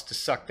miles to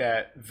suck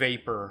that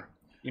vapor,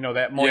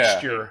 that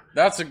moisture. Yeah,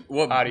 that's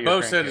what Bo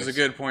said is a crankcase.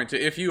 good point too.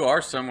 If you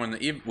are someone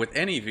that, with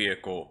any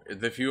vehicle,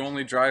 if you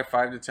only drive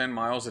 5 to 10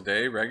 miles a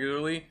day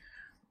regularly,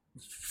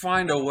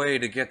 find a way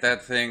to get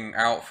that thing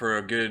out for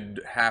a good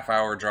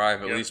half-hour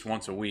drive at least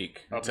once a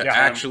week to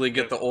actually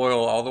get the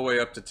oil all the way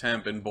up to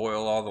temp and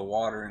boil all the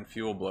water and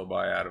fuel blow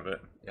by out of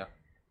it. yeah,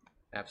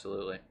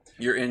 absolutely.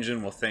 Your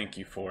engine will thank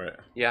you for it.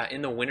 Yeah,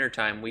 in the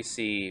wintertime, we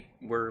see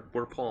we're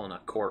pulling a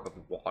quart of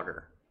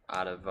water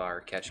out of our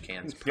catch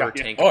cans per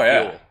tank of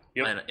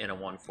fuel in a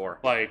 1.4.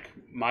 Like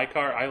my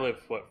car, I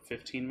live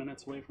 15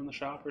 minutes away from the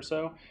shop or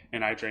so,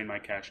 and I drain my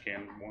catch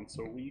can once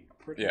a week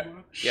pretty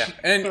much. Yeah.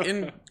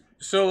 And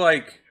so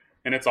like,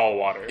 and it's all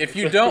water. if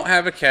you don't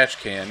have a catch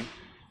can,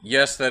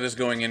 yes, that is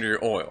going into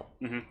your oil.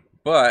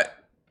 But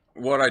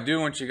what I do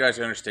want you guys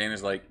to understand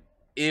is like,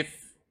 if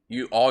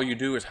all you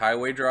do is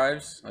highway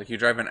drives, like you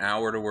drive an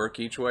hour to work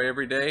each way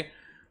every day,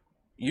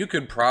 you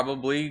could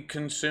probably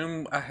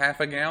consume a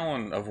half a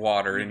gallon of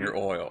water in your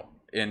oil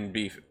in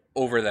beef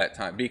over that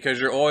time, because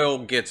your oil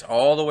gets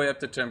all the way up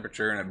to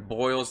temperature and it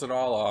boils it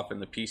all off and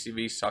the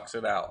PCV sucks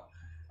it out.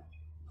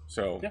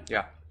 So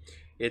yeah,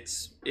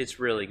 it's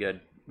really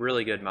good.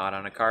 Really good mod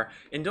on a car.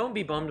 And don't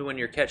be bummed when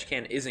your catch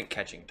can isn't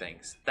catching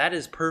things. That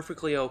is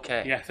perfectly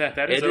okay. Yeah,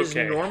 that is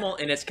okay. It is normal,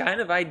 and it's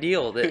kind of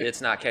ideal that it's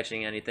not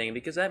catching anything,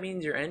 because that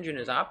means your engine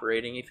is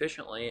operating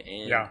efficiently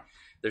and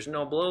there's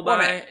no blow by.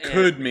 Well, it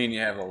could mean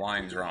you have the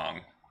lines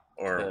wrong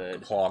or a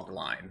clogged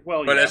line.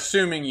 Well, but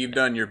assuming you've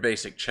done your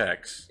basic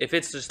checks. If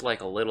it's just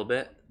like a little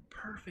bit,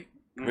 perfect.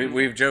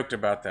 We've joked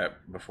about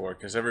that before,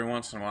 because every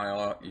once in a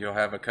while you'll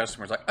have a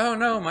customer's like, "Oh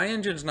no, my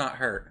engine's not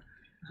hurt."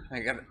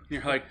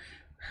 You're like,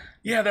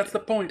 yeah, that's the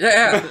point.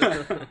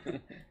 Yeah.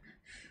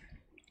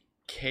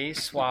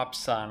 K-swap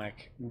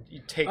Sonic.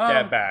 You take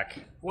that back.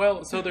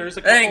 Well, so there's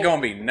a It couple, ain't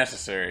gonna be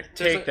necessary.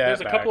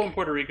 there's a couple in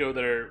Puerto Rico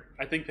that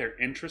I think they're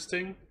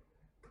interesting.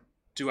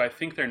 Do I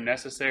think they're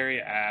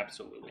necessary?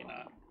 Absolutely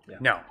not.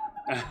 No.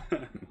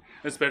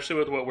 Especially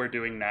with what we're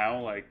doing now.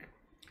 Like,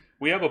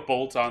 we have a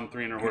bolt-on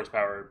 300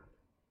 horsepower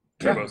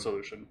turbo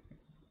solution.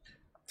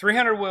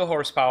 300 wheel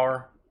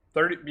horsepower,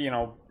 30,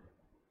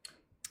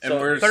 And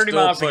we're 30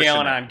 still miles a pushing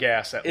gallon it. on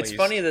gas at It's least.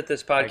 funny that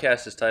this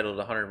podcast is titled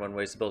 101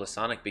 Ways to Build a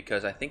Sonic,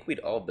 because I think we'd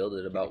all build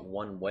it about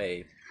one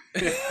way.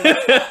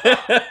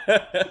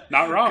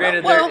 Not wrong.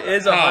 Granted, there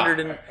is 100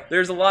 and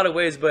there's a lot of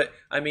ways, but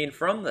I mean,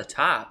 from the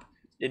top,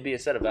 it'd be a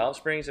set of valve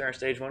springs in our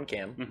stage 1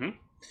 cam.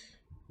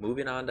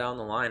 Moving on down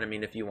the line, I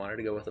mean, if you wanted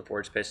to go with a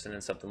forged piston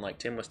and something like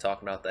Tim was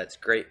talking about, that's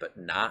great, but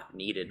not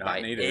needed by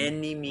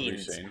any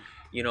means.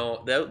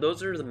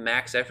 Those are the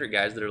max effort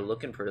guys that are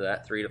looking for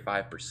that 3 to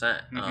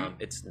 5%.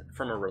 It's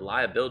from a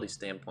reliability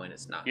standpoint,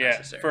 it's not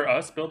necessary. For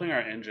us building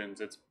our engines,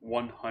 it's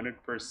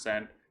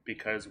 100%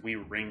 because we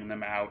wring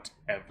them out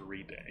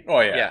every day.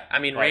 Oh yeah. Yeah, I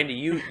mean, Randy,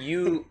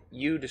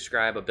 you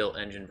describe a built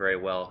engine very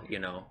well,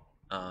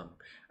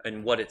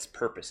 and what its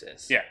purpose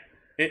is. Yeah,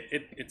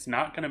 it's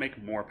not going to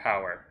make more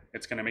power.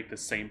 It's going to make the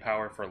same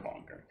power for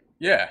longer.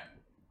 Yeah.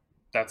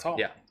 That's all.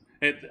 Yeah.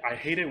 I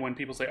hate it when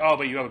people say, "Oh,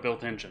 but you have a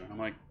built engine." And I'm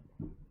like,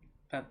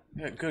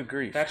 Good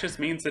grief. that just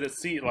means that it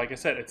sees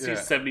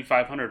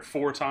 7,500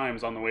 4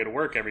 times on the way to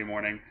work every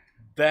morning.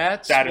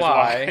 That is why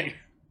why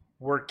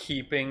we're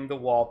keeping the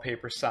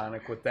wallpaper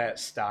Sonic with that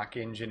stock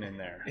engine in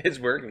there. It's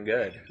working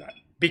good.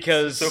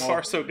 Because so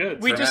far so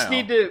good. we for just now.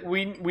 need to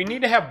we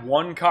need to have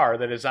one car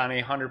that is on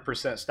a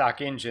 100% stock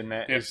engine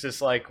that is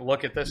just like,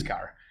 look at this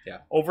car. Yeah.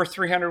 Over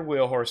 300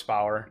 wheel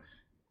horsepower,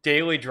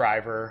 daily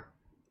driver,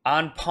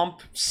 on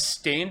pump,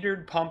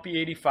 standard pump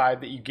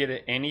E85 that you get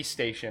at any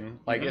station.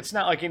 Like, it's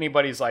not like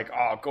anybody's like,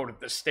 oh, go to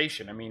this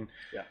station. I mean,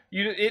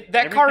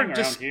 that car Everything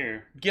just around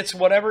here. gets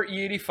whatever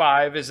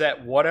E85 is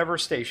at whatever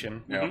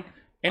station. Yeah.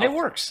 And it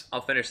works.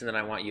 I'll finish, and then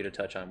I want you to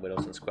touch on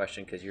Whittleson's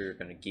question, because you're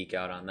going to geek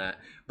out on that.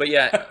 But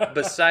yeah,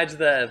 besides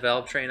the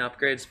valve train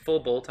upgrades, full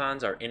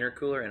bolt-ons are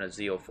intercooler and a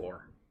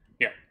Z04.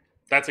 Yeah,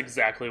 that's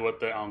exactly what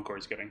the Encore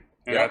is getting.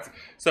 And Yeah.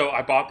 so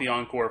I bought the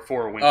Encore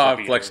for a windshield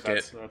beater. flex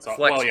kit. That's all.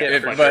 Flex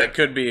kit, But it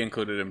could be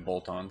included in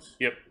bolt-ons.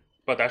 Yep,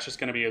 but that's just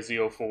going to be a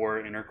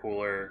Z04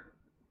 intercooler.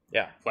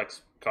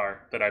 flex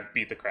car that I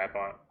beat the crap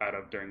out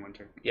of during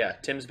winter. Yeah,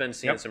 Tim's been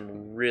seeing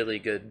some really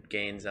good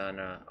gains on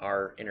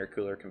our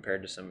intercooler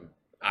compared to some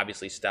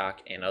obviously stock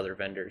and other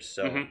vendors.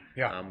 So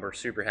we're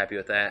super happy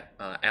with that.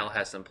 Al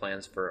has some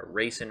plans for a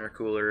race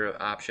intercooler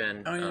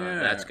option. Oh, yeah.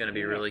 That's going to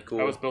be really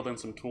cool. I was building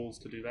some tools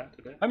to do that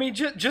today. I mean,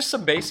 just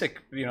some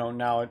basic,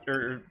 knowledge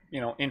or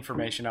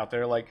information out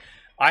there. Like,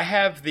 I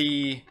have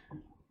the,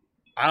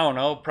 I don't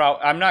know,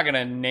 I'm not going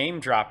to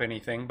name drop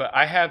anything, but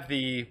I have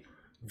the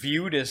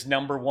viewed as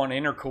 #1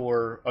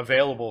 intercooler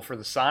available for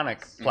the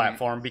Sonic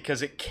platform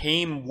because it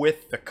came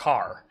with the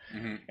car.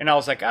 And I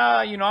was like,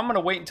 I'm going to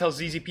wait until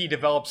ZZP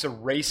develops a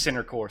race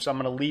intercooler. So I'm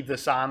going to leave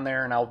this on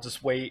there, and I'll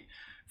just wait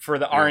for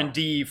the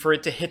R&D for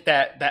it to hit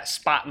that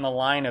spot in the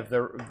line of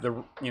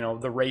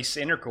the race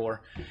intercooler.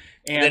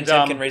 And then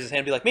Tim can raise his hand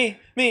and be like, me.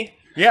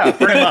 Yeah,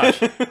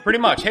 pretty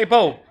much. Hey,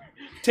 Bo,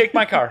 take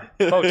my car.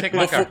 Bo, take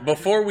my car.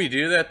 Before we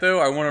do that, though,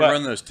 I want to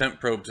run those temp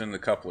probes in the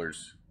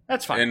couplers.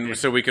 That's fine. And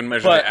so we can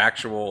measure the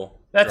actual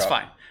That's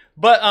drop. fine.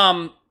 But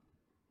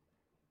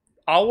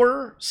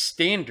our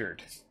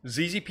standard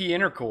ZZP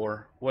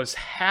intercooler was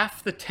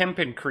half the temp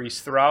increase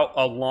throughout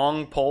a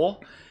long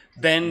pull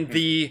than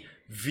the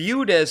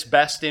viewed as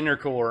best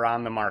intercooler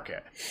on the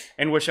market,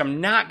 in which I'm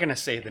not going to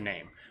say the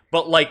name.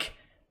 But like,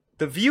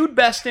 the viewed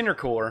best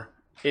intercooler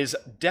is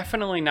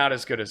definitely not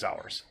as good as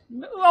ours.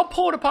 I'll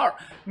pull it apart.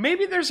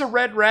 Maybe there's a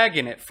red rag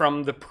in it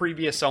from the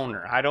previous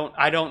owner. I don't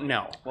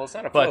know. Well, it's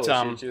not a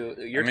photo But, shoot.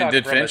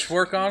 Did Finch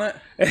work on it?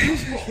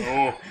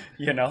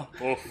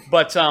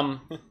 But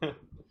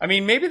I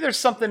mean, maybe there's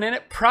something in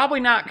it. Probably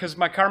not, because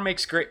my car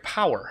makes great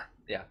power.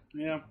 Yeah.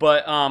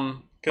 But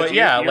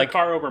your like,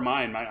 car over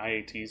mine, my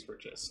IATs were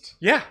just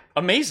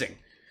amazing.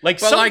 Like,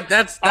 But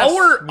that's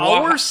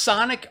our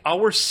Sonic,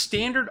 our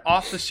standard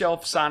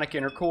off-the-shelf Sonic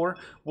intercooler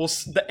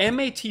the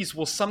MATs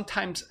will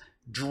sometimes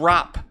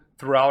drop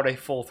throughout a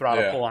full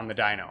throttle pull on the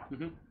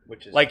dyno,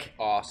 which is like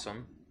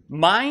awesome.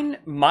 My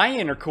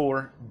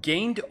intercooler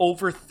gained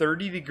over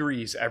 30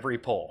 degrees every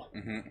pull.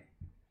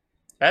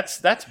 That's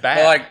bad.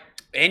 Well,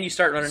 and you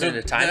start running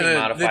into timing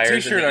modifiers the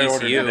in t-shirt the I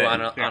ordered ECU today.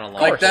 on a long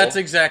Like, that's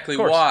pull. exactly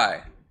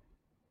why.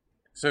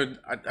 So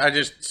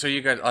so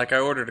you guys, I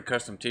ordered a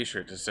custom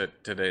t-shirt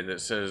today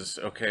that says,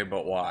 okay,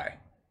 but why?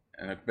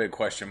 And a big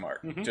question mark.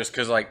 Just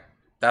because,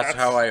 that's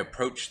how I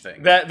approach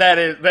things. That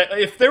is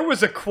if there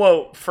was a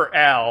quote for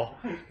Al,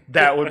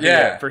 that would be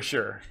it for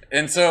sure.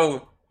 And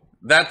so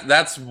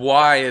that's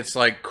why it's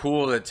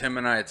cool that Tim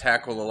and I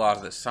tackled a lot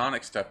of the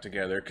Sonic stuff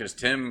together, because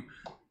Tim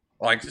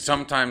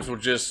sometimes will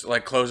just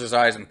close his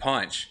eyes and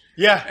punch.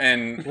 Yeah.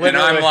 And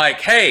I'm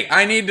like, hey,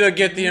 I need to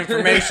get the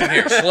information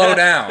here. Slow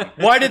down.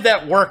 Why did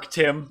that work,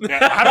 Tim?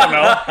 I don't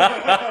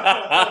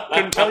know.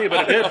 Couldn't tell you,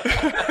 but it did.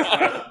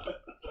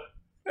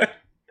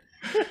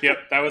 Yep,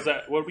 that was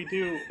what did we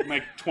do?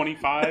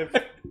 25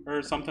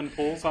 or something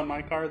pulls on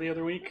my car the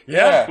other week.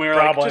 Yeah, we were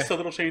probably. just a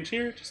little change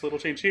here, just a little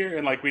change here,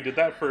 and we did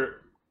that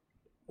for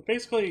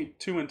basically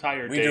 2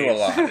 entire days. We do a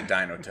lot of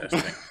dyno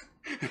testing.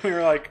 We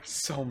were like,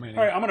 so many.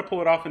 All right, I'm gonna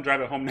pull it off and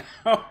drive it home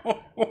now.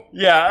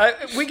 Yeah,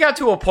 we got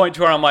to a point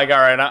where I'm like, all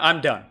right,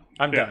 I'm done.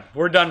 I'm done.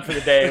 We're done for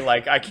the day.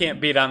 I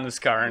can't beat on this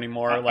car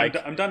anymore.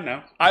 I'm done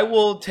now. I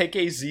will take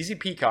a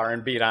ZZP car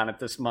and beat on it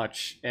this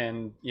much,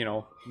 and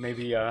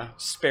maybe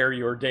spare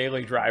your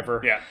daily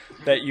driver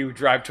that you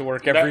drive to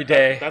work every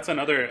day. That's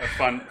another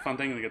fun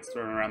thing that gets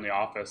thrown around the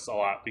office a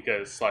lot,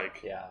 because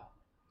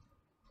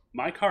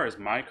my car is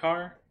my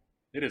car.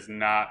 It is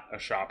not a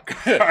shop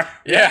car.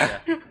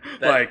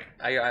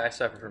 I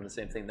suffer from the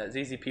same thing. That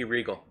ZZP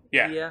Regal.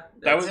 Yeah.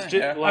 That was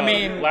just,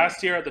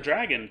 last year at the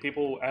Dragon,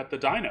 people at the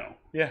dyno.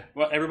 Yeah.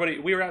 Well,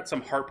 we were at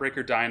some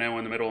heartbreaker dyno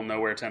in the middle of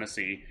nowhere,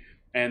 Tennessee,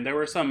 and there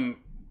were some.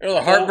 It was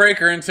a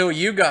heartbreaker until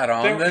you got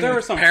on. There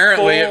were some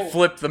apparently it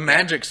flipped the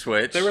magic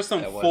switch. There were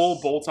some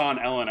full bolt-on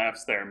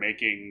LNFs there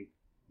making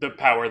the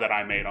power that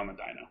I made on the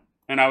dyno,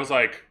 and I was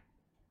like,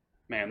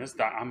 man,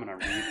 I'm gonna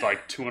read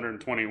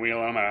 220 wheel.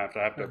 I'm gonna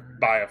have to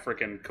buy a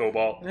freaking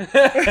Cobalt.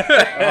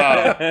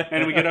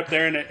 And we get up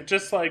there, and it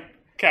just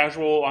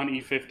casual on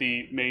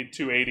E50 made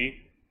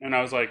 280, and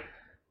I was like,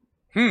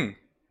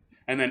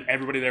 And then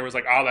everybody there was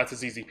like, oh, that's a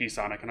ZZP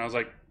Sonic, and I was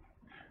like,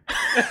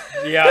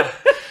 yeah.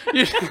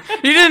 You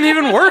didn't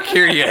even work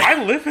here yet.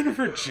 I live in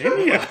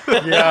Virginia.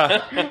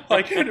 Yeah.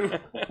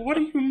 What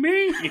do you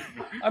mean?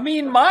 I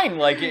mean, mine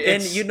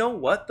and you know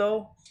what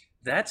though?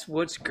 That's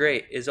what's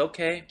great. Is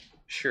okay.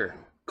 Sure.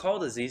 Call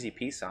the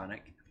ZZP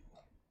Sonic.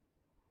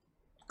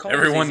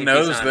 Everyone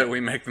knows that we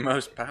make the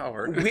most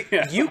power.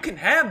 You can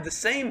have the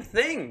same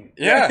thing.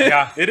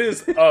 Yeah. It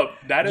is.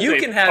 That is. You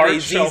can have a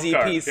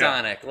ZZP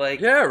Sonic.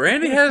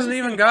 Randy hasn't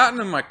even gotten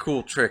to my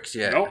cool tricks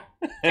yet. Nope.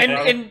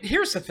 And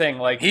here's the thing,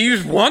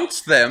 he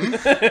wants them.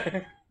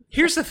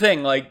 Here's the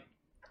thing,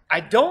 I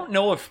don't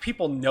know if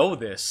people know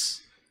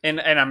this, and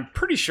I'm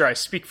pretty sure I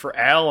speak for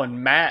Al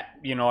and Matt,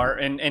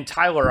 and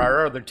Tyler,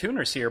 our other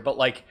tuners here, but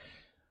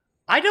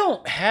I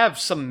don't have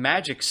some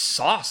magic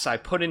sauce I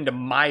put into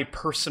my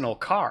personal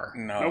car.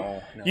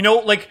 No. You know,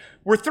 like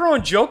we're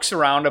throwing jokes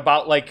around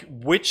about like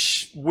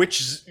which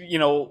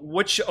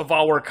of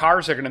our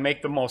cars are going to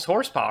make the most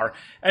horsepower.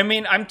 I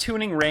mean, I'm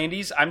tuning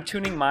Randy's, I'm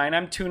tuning mine,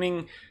 I'm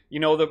tuning,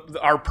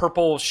 our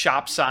purple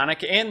Shop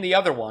Sonic and the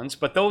other ones,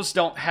 but those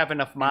don't have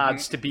enough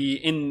mods to be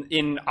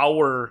in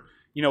our,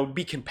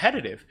 be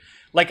competitive.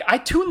 Like I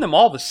tune them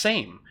all the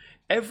same.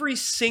 Every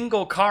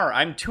single car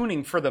I'm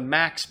tuning for the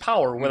max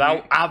power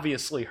without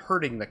obviously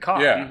hurting the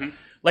car. Yeah.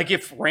 Like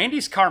if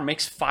Randy's car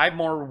makes 5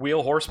 more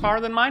wheel horsepower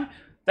than mine,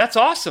 that's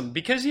awesome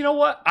because you know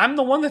what? I'm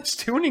the one that's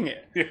tuning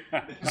it.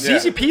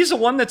 ZZP is the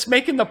one that's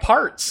making the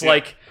parts.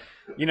 Like,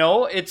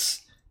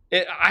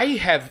 I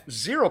have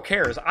zero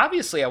cares.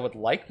 Obviously, I would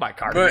like my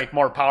car to make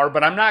more power,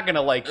 but I'm not going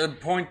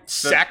to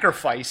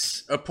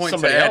sacrifice a point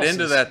somebody to add else's.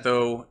 into that,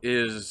 though,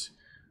 is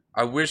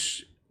I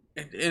wish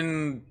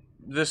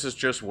this is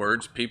just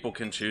words. People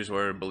can choose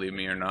whether to believe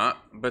me or not.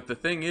 But the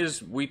thing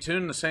is, we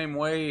tune the same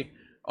way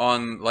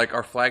on like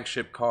our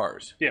flagship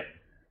cars. Yeah.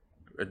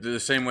 The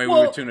same way we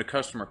would tune a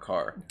customer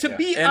car. To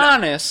be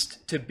honest,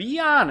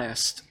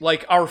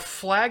 like our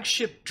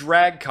flagship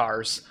drag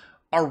cars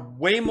are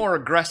way more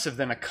aggressive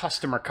than a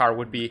customer car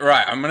would be.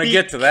 Right, I'm going to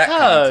get to that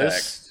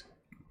context.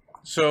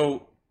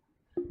 So,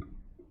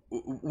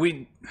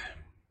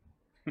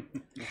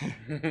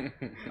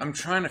 I'm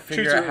trying to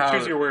figure out how...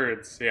 Choose your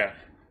words, yeah.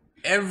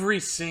 Every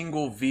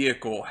single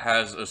vehicle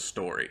has a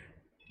story.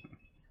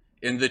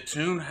 And the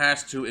tune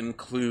has to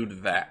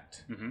include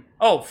that.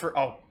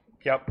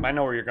 Yep, I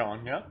know where you're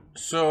going, yeah.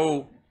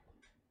 So,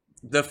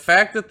 the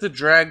fact that the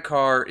drag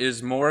car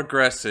is more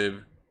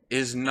aggressive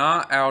is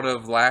not out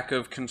of lack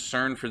of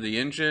concern for the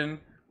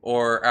engine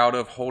or out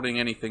of holding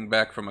anything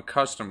back from a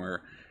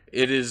customer.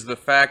 It is the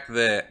fact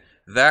that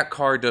that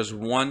car does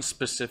one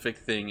specific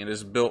thing. It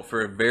is built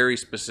for a very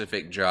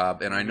specific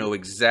job, and I know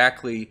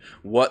exactly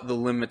what the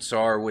limits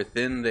are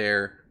within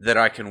there that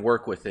I can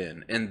work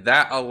within. And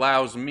that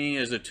allows me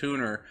as a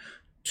tuner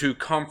to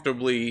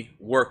comfortably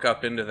work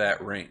up into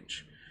that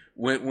range.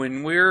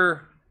 When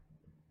we're,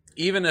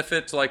 even if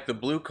it's like the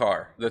blue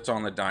car that's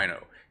on the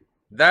dyno,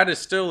 that is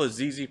still a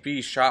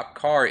ZZP shop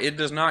car. It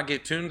does not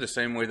get tuned the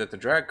same way that the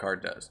drag car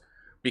does,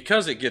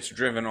 because it gets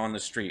driven on the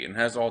street and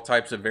has all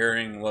types of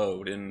varying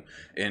load and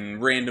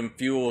random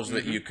fuels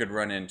that you could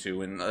run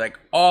into, and like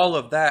all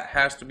of that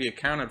has to be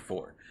accounted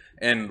for.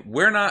 And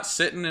we're not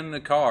sitting in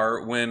the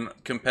car when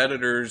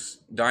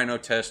competitors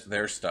dyno test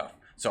their stuff,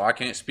 so I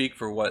can't speak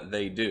for what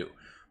they do.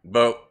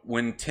 But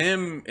when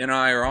Tim and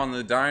I are on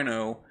the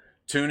dyno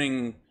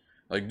tuning,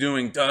 like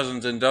doing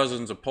dozens and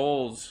dozens of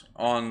pulls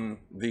on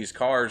these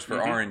cars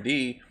for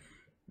R&D,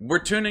 we're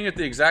tuning it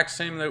the exact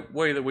same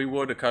way that we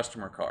would a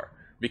customer car.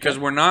 Because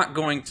we're not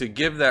going to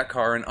give that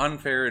car an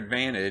unfair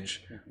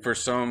advantage for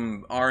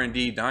some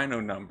R&D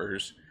dyno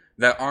numbers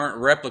that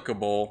aren't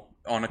replicable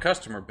on a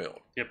customer build.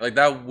 Like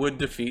that would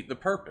defeat the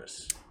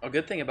purpose. A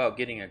good thing about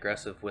getting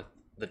aggressive with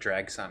the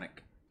Drag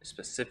Sonic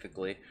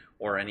specifically,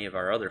 or any of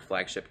our other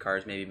flagship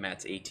cars, maybe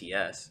Matt's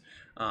ATS,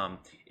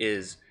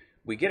 is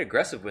we get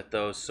aggressive with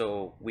those,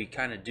 so we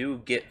kind of do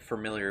get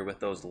familiar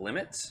with those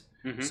limits,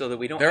 so that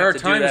we don't. There have are to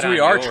do times that we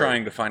on are your...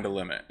 trying to find a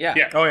limit.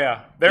 Yeah. Oh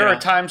yeah. There are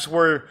times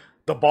where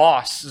the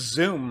boss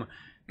Zoom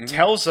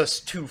tells us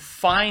to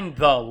find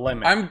the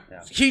limit.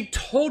 He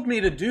told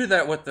me to do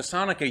that with the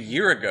Sonic a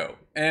year ago,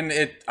 and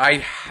I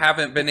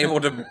haven't been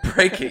able to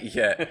break it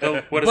yet.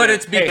 But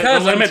it's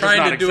because I'm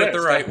trying to do it the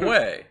right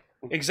way.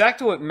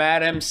 Exactly what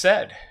Matt M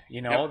said.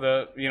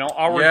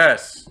 Our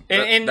yes,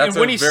 and that's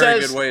when a he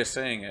very says, good way of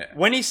saying it.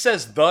 When he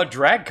says the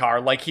drag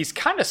car, like he's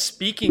kind of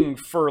speaking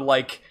for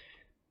like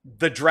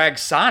the drag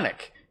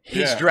Sonic,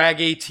 his drag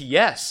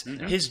ATS,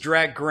 his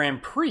drag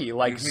Grand Prix,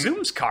 like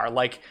Zoom's car,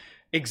 like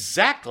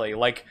exactly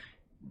like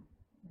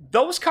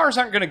those cars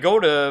aren't going to go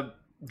to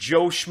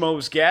Joe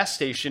Schmo's gas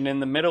station in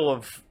the middle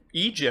of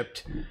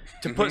Egypt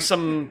to put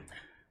some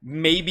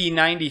maybe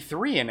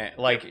 93 in it,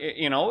 like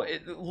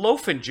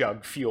loaf and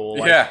jug fuel.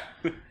 Like,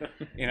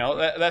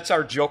 that's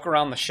our joke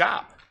around the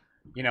shop.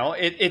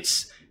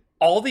 It's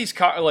all these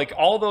cars, like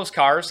all those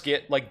cars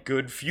get like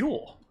good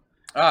fuel.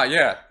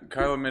 Yeah,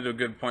 Kylo made a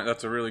good point.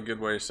 That's a really good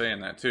way of saying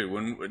that too.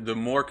 When the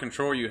more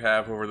control you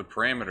have over the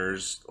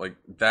parameters, like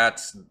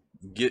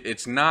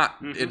it's not.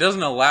 It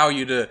doesn't allow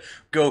you to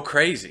go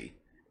crazy.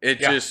 It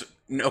just.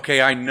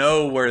 Okay, I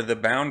know where the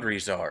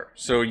boundaries are,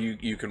 so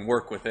you can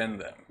work within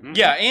them.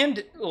 Yeah,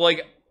 and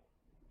like,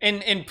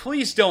 and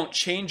please don't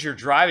change your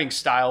driving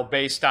style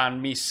based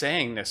on me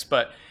saying this,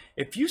 but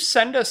if you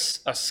send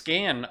us a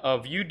scan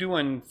of you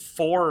doing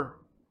 4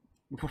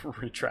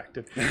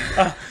 retracted,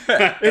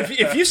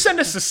 if you send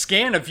us a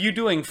scan of you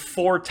doing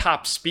 4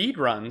 top speed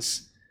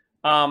runs,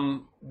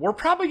 we're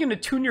probably going to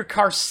tune your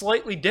car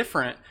slightly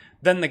different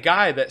than the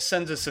guy that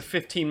sends us a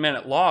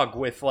 15-minute log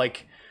with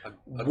like.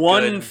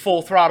 One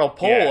full throttle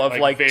pull of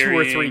like 2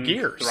 or 3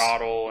 gears,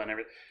 throttle and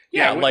everything.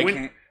 Yeah,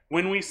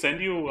 when we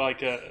send you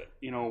like a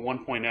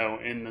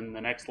 1.0, and then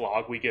the next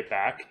log we get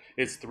back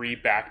is 3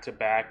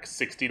 back-to-back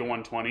 60 to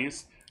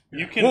 120s.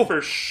 you can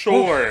for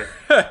sure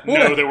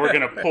know that we're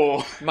gonna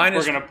pull.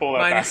 We're gonna pull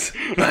that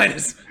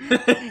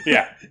back.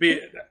 Yeah,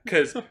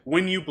 because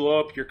when you blow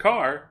up your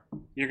car,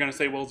 you're gonna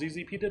say, "Well,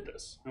 ZZP did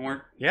this," and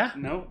we're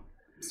no,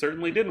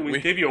 certainly didn't. We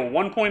gave you a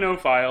 1.0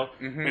 file,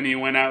 and you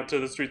went out to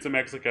the streets of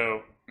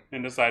Mexico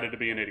and decided to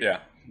be an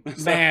idiot. Yeah,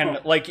 man.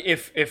 Like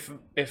if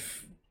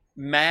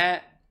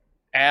Matt,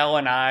 Al,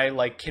 and I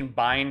like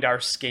combined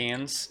our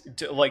scans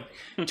to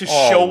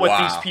show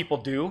what these people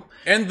do,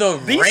 and the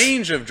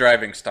range of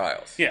driving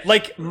styles. Yeah,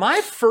 like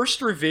my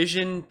first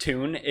revision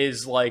tune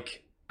is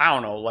like, I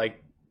don't know,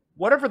 like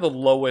whatever the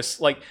lowest,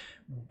 like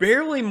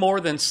barely more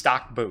than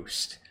stock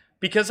boost,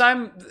 because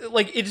I'm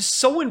like, it is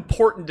so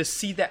important to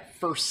see that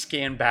first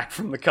scan back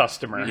from the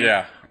customer.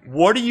 Yeah,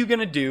 what are you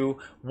gonna do?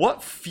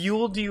 What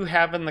fuel do you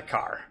have in the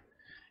car?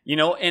 You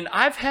know, and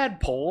I've had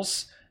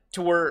polls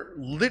to where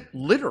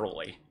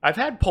literally I've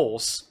had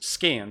polls,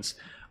 scans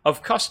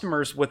of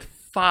customers with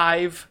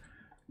 5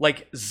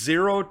 like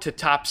 0 to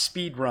top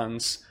speed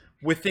runs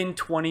within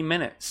 20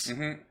 minutes.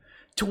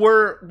 To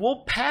where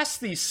we'll pass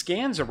these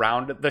scans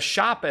around the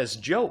shop as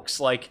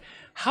jokes. Like,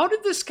 how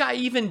did this guy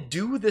even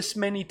do this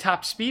many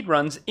top speed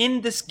runs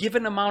in this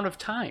given amount of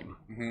time?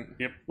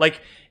 Yep.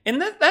 Like,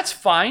 and that's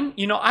fine.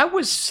 You know, I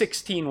was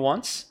 16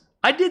 once.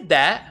 I did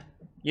that.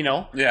 You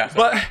know,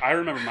 but I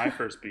remember my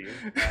first beer,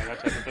 that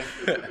type of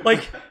thing.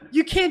 Like,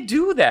 you can't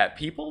do that,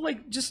 people.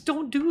 Like, just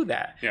don't do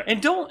that. Yeah.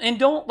 And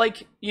don't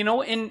like, you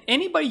know, and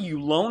anybody you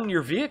loan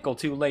your vehicle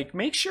to, like,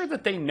 make sure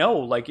that they know,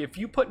 like, if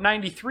you put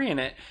 93 in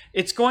it,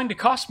 it's going to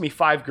cost me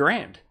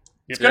 $5,000.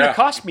 It's going to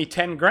cost me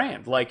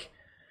 $10,000. Like,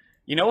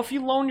 you know, if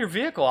you loan your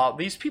vehicle out,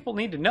 these people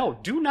need to know,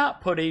 do not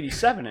put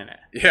 87 in it.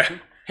 Yeah.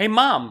 Hey,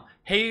 mom.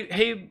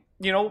 Hey,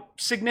 you know,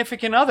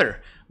 significant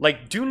other.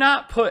 Like, do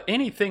not put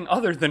anything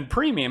other than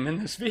premium in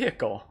this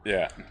vehicle.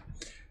 Yeah.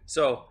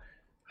 So,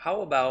 how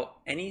about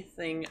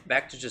anything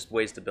back to just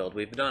ways to build?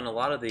 We've done a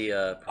lot of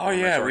the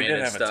we did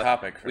have stuff. A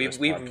topic for this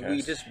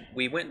podcast.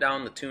 We went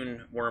down the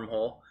tune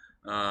wormhole,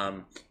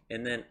 and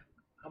then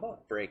how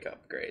about brake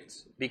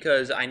upgrades?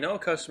 Because I know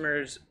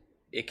customers,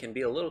 it can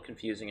be a little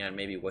confusing on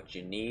maybe what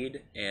you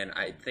need, and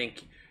I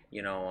think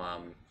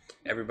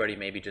everybody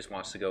maybe just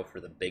wants to go for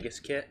the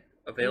biggest kit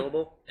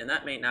available, and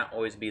that may not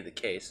always be the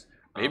case.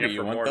 Maybe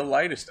you want the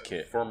lightest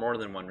kit for more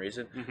than one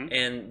reason,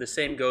 and the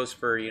same goes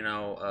for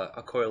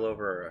a coilover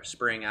or a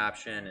spring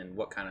option, and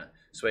what kind of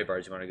sway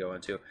bars you want to go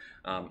into.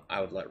 I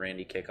would let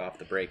Randy kick off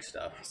the brake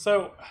stuff.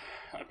 So,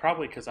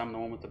 probably because I'm the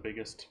one with the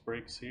biggest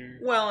brakes here.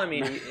 Well, I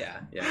mean,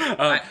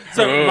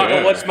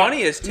 yeah. What's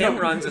funny is Tim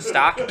runs a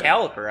stock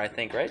caliper, I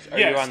think, right? Are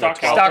you on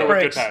stock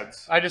brakes. Good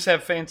pads. I just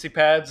have fancy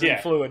pads and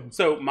fluid.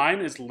 So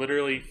mine is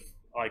literally.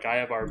 Like, I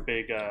have our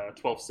big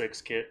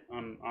 12.6 kit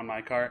on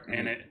my car,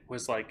 and it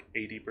was like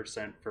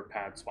 80% for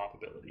pad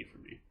swappability for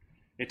me.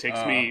 It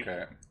takes me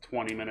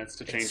 20 minutes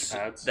to change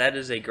pads. That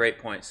is a great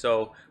point.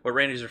 So what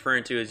Randy's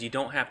referring to is you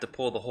don't have to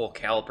pull the whole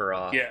caliper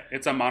off. Yeah,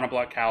 it's a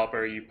monoblock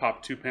caliper. You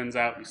pop 2 pins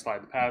out, you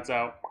slide the pads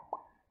out.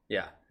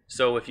 Yeah.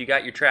 So if you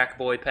got your track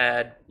boy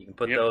pad, you can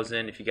put those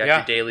in. If you got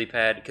your daily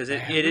pad, because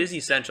it is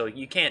essential.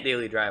 You can't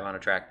daily drive on a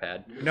track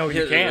pad. No,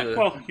 you can't.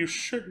 Well, you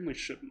certainly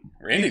shouldn't.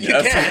 Randy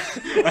does.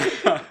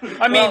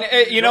 I mean,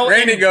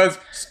 Randy goes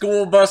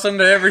school busing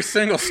to every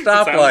single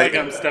stoplight. Sounds like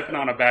I'm stepping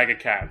on a bag of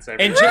cats.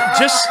 And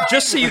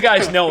just so you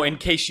guys know, in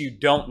case you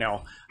don't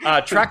know,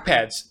 track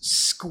pads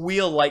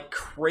squeal like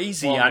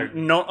crazy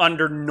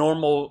under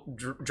normal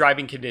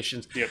driving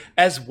conditions,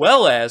 as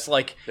well as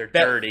like they're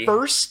that dirty.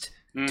 First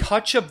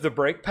touch of the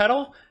brake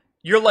pedal,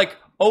 you're like,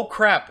 oh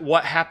crap,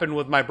 what happened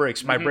with my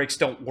brakes? My brakes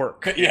don't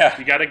work. Yeah.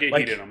 You got to get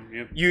heat in them.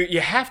 Yep. You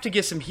have to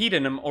get some heat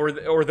in them, or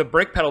the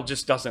brake pedal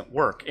just doesn't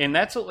work. And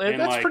that's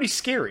pretty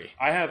scary.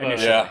 I have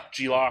a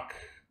G-Lock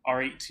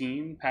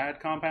R18 pad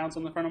compounds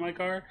on the front of my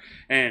car,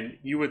 and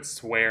you would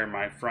swear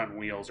my front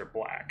wheels are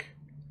black.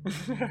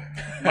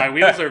 My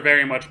wheels are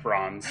very much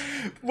bronze.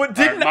 What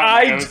didn't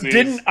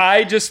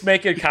I just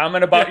make a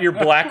comment about your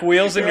black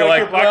wheels, and you're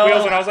like black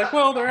wheels, and I was like,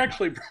 well, they're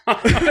actually bronze.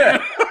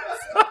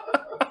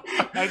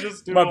 I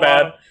just do a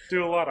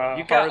lot of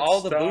you got all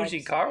the stops.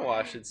 bougie car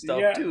wash and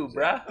stuff too,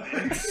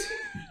 bruh.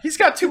 He's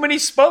got too many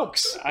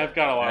spokes. I've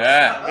got a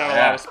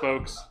lot of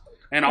spokes.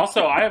 And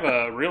also, I have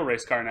a real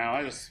race car now.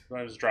 I just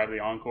drive the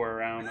Encore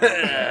around.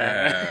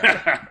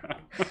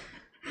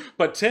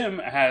 But Tim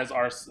has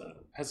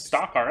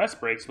stock RS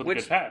brakes with a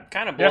good pad.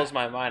 Kind of blows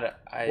my mind.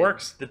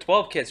 Works. The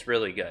 12 kit's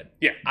really good.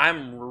 Yeah,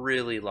 I'm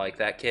really like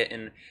that kit.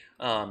 And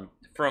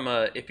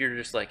if you're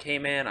just like, hey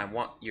man,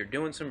 you're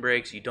doing some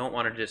brakes, you don't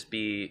want to just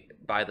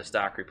buy the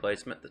stock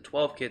replacement. The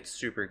 12 kit's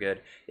super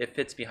good. It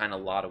fits behind a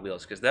lot of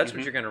wheels because that's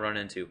what you're going to run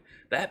into.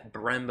 That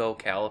Brembo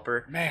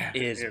caliper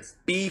is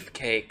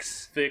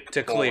beefcakes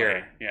to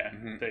clear. Yeah,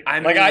 thick.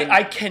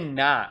 I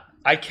cannot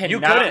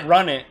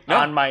run it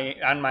on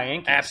my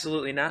Yankees.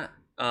 Absolutely not.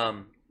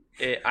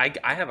 I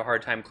have a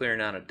hard time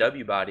clearing on a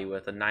W body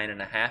with a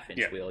 9.5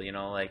 inch wheel.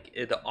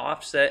 The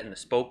offset and the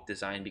spoke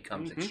design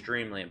becomes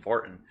extremely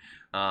important.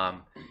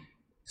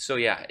 So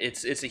yeah,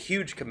 it's a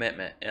huge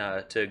commitment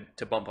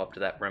to bump up to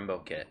that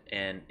Brembo kit,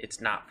 and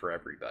it's not for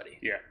everybody.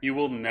 Yeah, you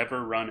will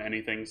never run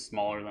anything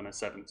smaller than a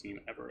 17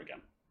 ever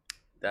again.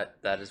 That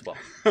as well.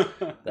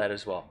 That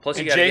as well. Plus,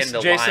 you And got to get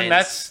into Jason,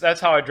 lines. that's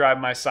how I drive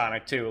my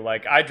Sonic too.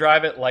 Like I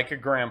drive it like a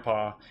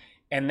grandpa,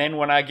 and then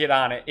when I get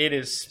on it, it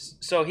is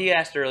So he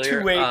asked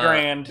earlier,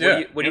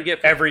 $2,800. What do you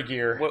get for, every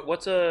gear.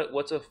 What's a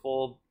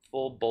full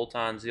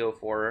bolt-on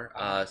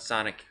Z04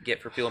 Sonic get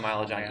for fuel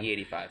mileage on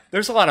E85?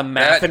 There's a lot of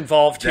math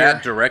involved here.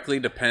 That directly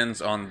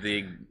depends on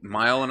the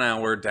mile an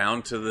hour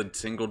down to the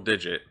single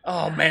digit.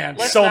 Oh man,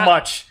 Let's so not-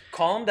 much.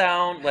 Calm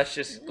down. We'll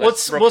We'll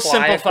reply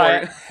simplify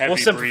it. for- Heavy We'll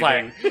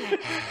simplify breathing. it.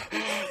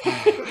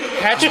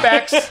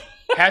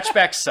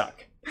 Hatchbacks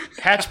suck.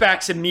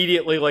 Hatchbacks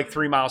immediately like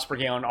 3 miles per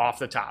gallon off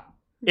the top,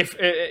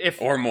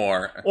 if Or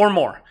more. or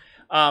more.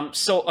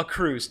 So a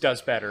cruise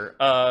does better.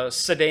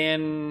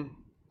 Sedan.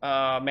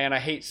 Man, I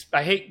hate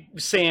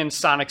saying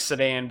Sonic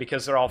sedan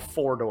because they're all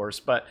 4 doors,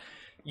 but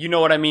you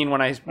know what I mean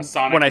when I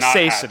Sonic when I not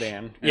say hatch.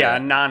 sedan. Yeah. Yeah,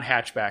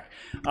 non-hatchback.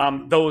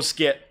 Those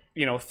get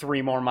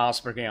 3 more miles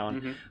per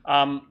gallon.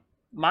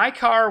 My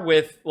car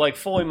with like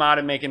fully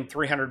modded making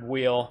 300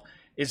 wheel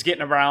is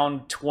getting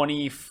around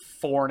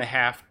 24 and a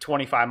half,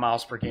 25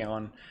 miles per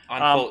gallon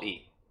on full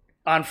E.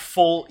 on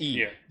full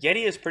E. Yeah.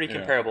 Yeti is pretty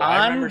comparable.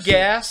 I On remember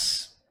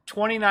gas,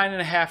 29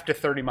 and a half to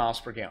 30 miles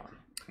per gallon.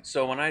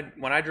 So when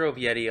I drove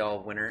Yeti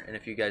all winter, and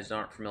if you guys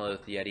aren't familiar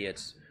with the Yeti,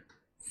 it's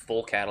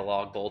full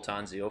catalog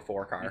bolt-on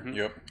Z04 car.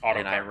 Yep.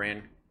 And I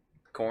ran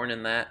corn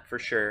in that for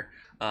sure.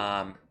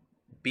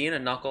 Being a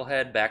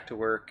knucklehead back to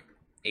work,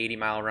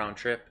 80-mile round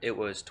trip, it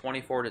was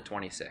 24 to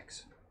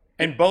 26.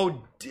 And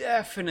Bo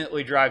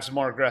definitely drives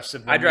more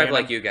aggressive than I drive me.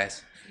 like you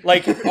guys.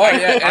 Like, Oh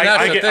yeah, and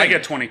that's the I thing.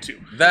 get 22.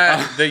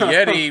 That the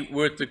Yeti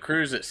with the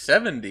cruise at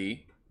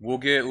 70 will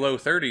get low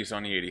 30s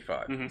on the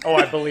 85. oh,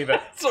 I believe it.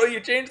 So you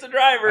changed the I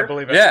driver.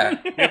 believe it.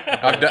 Yeah,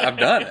 I've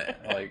done it.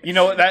 Like, You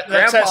know that's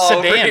that Grandpa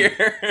over sedan.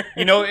 here.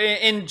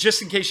 And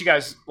just in case you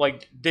guys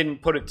like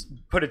didn't put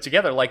it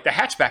together, like the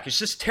hatchback is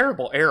just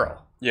terrible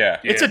aero. yeah.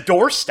 It's a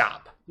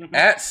doorstop.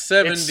 At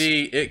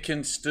 70, it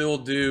can still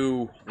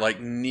do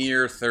like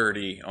near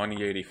 30 on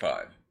the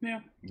 85. Yeah.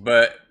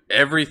 But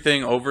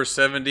everything over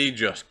 70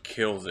 just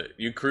kills it.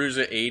 You cruise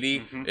at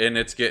 80 and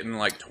it's getting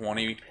like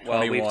 20, Well,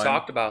 21. we've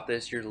talked about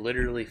this. You're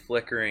literally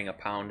flickering a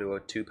pound to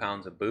 2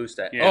 pounds of boost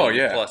at Yeah. 80 Oh,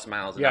 yeah. plus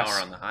miles an Yes.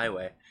 hour on the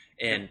highway.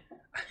 And,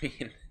 I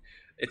mean,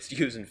 it's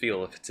using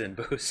fuel if it's in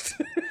boost.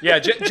 Yeah,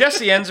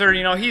 Jesse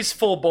Enzer, he's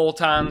full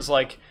bolt-ons.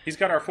 Like, He's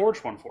got our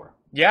forged one for.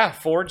 yeah,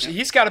 Forge.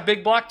 He's got a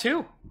big block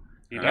too.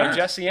 He All right. does.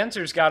 Jesse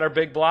Enzer's got our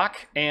big block,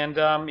 and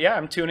yeah,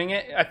 I'm tuning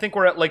it. I think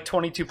we're at like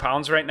 22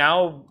 pounds right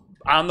now,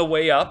 on the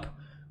way up.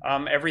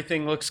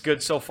 Everything looks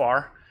good so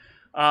far.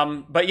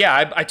 But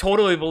yeah, I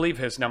totally believe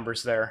his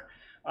numbers there.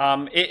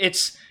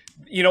 It's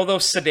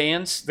those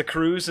sedans, the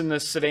Cruise and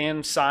the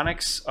sedan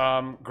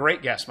Sonics,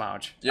 great gas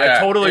mileage. Yeah, I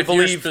totally if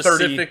believe you 30.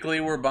 specifically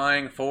were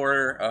buying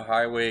for a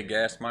highway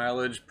gas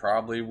mileage,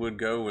 probably would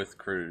go with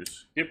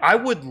cruise. I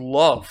would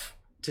love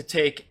to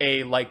take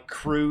a like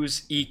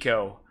Cruise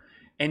Eco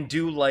and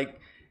do like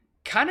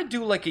a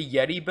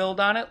Yeti build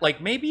on it, like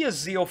maybe a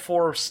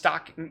Z04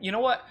 stock. You know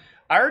what?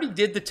 I already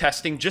did the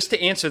testing just to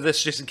answer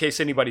this, just in case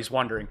anybody's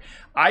wondering.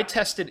 I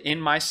tested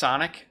in my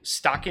Sonic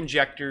stock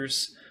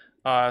injectors,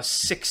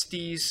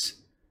 60s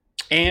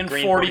and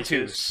Green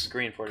 42s.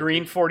 42s.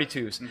 Green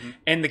 42s.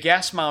 And the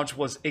gas mileage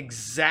was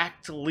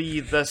exactly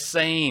the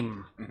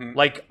same.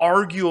 Like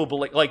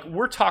arguably, like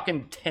we're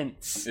talking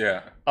tenths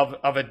Yeah. of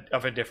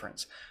a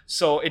difference.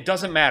 So it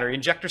doesn't matter.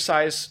 Injector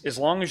size, as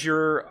long as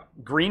you're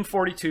green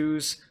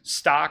 42s,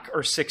 stock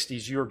or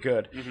 60s, you're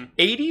good.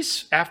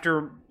 80s,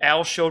 after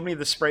Al showed me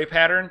the spray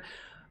pattern,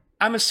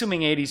 I'm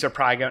assuming 80s are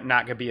probably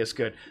not going to be as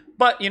good.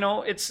 But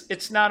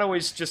it's not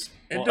always just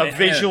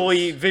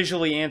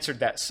visually answered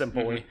that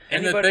simply.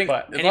 And Anybody,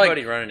 the thing,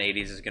 anybody running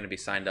 80s is going to be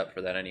signed up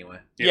for that anyway.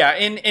 Yeah,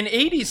 and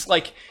 80s,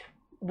 like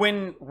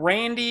when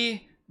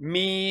Randy,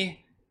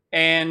 me,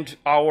 and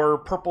our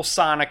Purple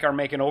Sonic are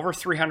making over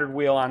 300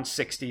 wheel on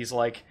 60s,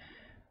 like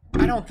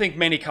I don't think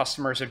many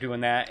customers are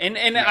doing that.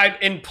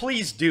 And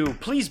please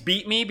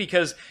beat me,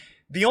 because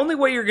the only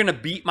way you're going to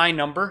beat my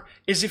number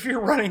is if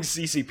you're running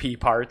ZZP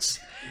parts.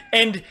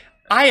 And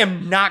I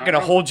am not going to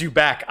hold you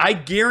back. I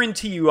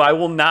guarantee you I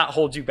will not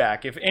hold you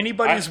back. If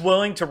anybody's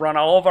willing to run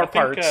all of our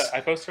parts.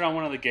 I posted on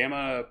one of the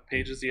Gamma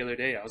pages the other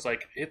day. I was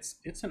like, it's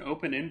an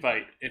open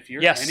invite. If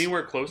you're Yes.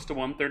 anywhere close to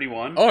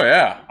 131, oh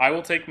yeah. I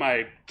will take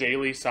my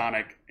daily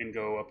Sonic and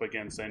go up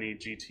against any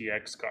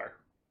GTX car.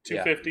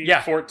 250,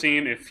 Yeah.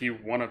 14 if you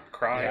want to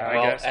cry, I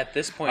Well, guess. at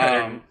this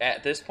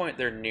point,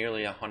 they're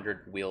nearly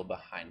 100 wheel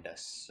behind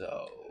us.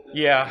 So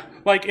Yeah.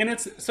 Like, and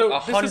it's so this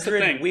is the 100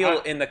 thing.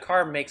 wheel in the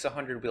car makes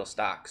 100 wheel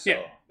stock. So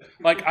Yeah.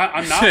 Like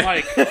I'm not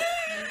like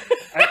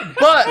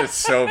But It's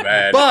so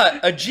bad.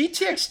 But a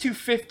GTX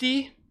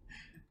 250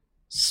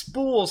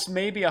 spools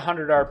maybe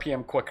 100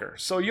 RPM quicker.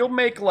 So you'll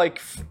make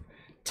like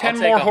 10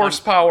 take more 100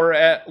 horsepower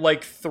at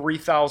like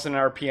 3,000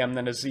 RPM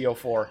than a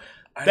Z04.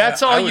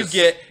 That's all you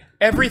get.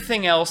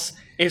 Everything else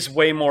is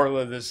way more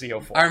than the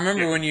Z04. I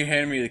remember when you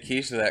handed me the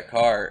keys to that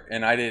car,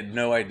 and I had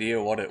no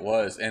idea what it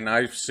was. And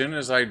as soon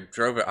as I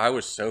drove it, I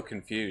was so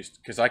confused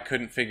because I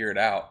couldn't figure it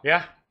out.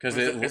 Yeah. Is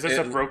this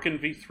a broken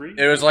V3?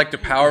 It was like the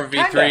power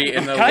V3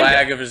 and the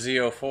lag of a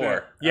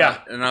Z04. Yeah.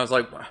 And I was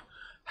like,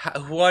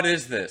 what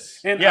is this?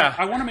 And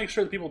I want to make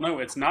sure that people know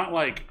it's not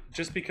like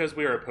just because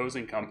we are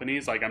opposing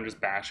companies, like I'm just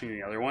bashing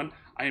the other one.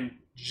 I am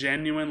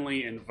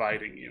genuinely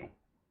inviting you.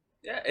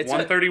 Yeah, it's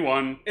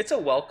 131. It's a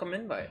welcome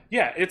invite.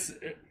 Yeah,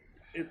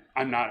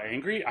 I'm not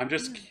angry. I'm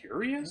just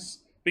curious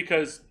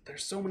because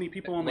there's so many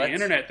people on the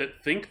internet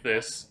that think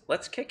this.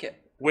 Let's kick it.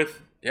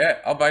 Yeah,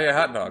 I'll buy you a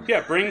hot dog.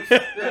 Yeah, bring 3,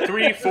 4,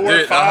 Dude,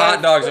 5. the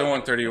hot dogs at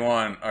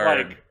 131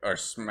 are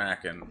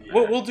smacking.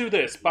 We'll do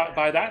this.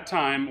 By that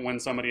time, when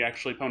somebody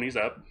actually ponies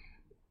up,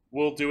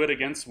 we'll do it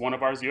against one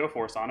of our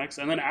Z04 Sonics.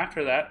 And then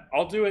after that,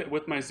 I'll do it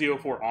with my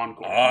Z04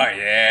 Encore. Oh,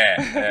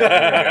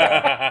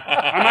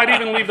 yeah. I might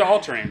even leave the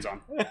all-terrains on.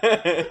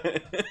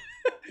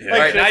 All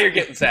right, now you're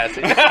getting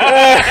sassy.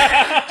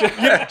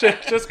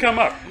 just come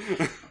up.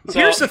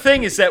 Here's the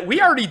thing is that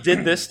we already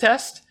did this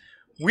test.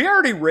 We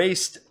already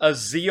raced a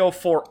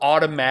Z04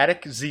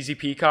 automatic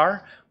ZZP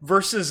car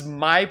versus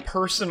my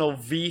personal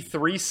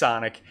V3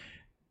 Sonic,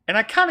 and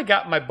I kind of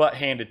got my butt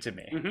handed to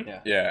me. Mm-hmm.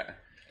 Yeah.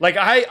 Like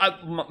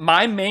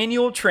my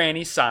manual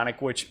tranny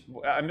Sonic, which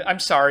I'm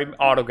sorry,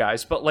 auto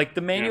guys, but like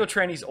the manual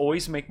trannies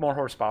always make more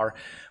horsepower.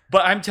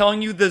 But I'm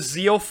telling you, the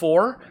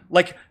Z04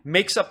 like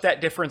makes up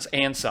that difference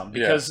and some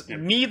because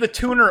me, the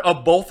tuner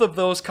of both of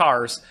those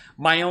cars,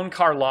 my own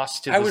car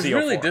lost to the Z04. I was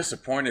really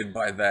disappointed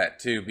by that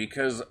too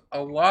because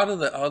a lot of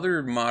the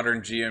other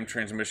modern GM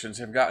transmissions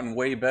have gotten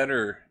way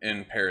better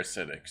in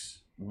parasitics,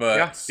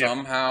 but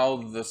somehow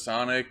the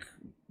Sonic,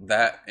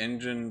 that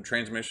engine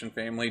transmission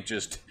family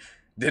just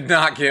did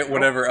not get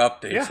whatever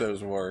updates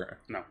those were.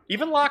 No,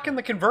 even locking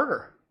the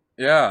converter.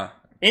 Yeah.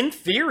 In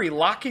theory,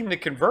 locking the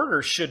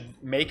converter should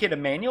make it a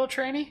manual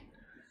tranny.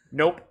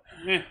 Nope.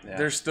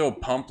 There's still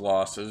pump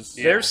losses.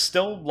 Yeah. There's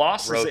still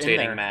losses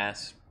rotating in there.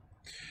 mass.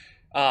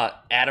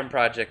 Adam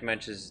Project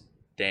mentions,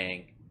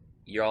 dang,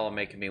 you're all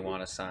making me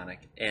want a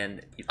Sonic.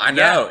 And I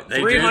know, they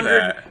 300, do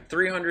that.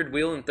 300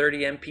 wheel and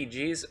 30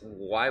 MPGs,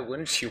 why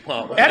wouldn't you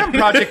want one? Adam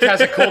Project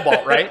has a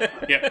Cobalt, right?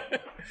 Yeah.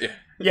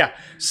 Yeah.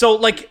 So,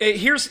 like,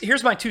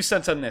 here's my 2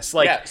 cents on this.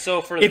 Like,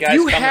 so for the if guys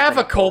you coming have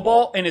from a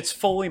Cobalt and it's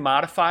fully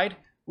modified,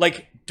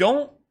 like,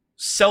 don't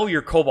sell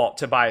your Cobalt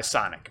to buy a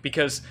Sonic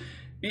because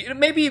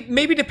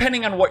maybe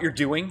depending on what you're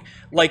doing,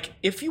 like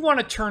if you want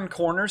to turn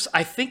corners,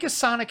 I think a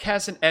Sonic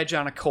has an edge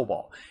on a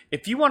Cobalt.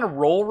 If you want to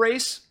roll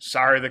race,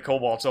 sorry, the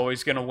Cobalt's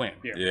always going to win.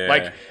 Yeah.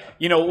 Like,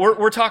 you know,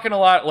 we're talking a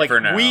lot. Like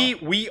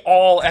we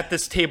all at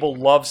this table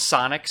love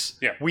Sonics.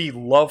 Yeah. We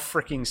love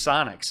freaking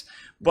Sonics.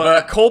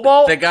 But a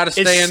Cobalt, they got to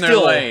stay in their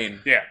lane.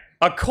 Yeah.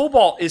 A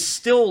Cobalt is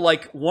still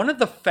like one of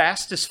the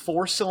fastest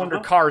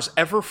 4-cylinder cars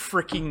ever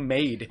freaking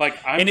made.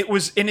 And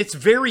it's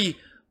very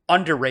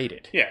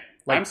underrated. Yeah.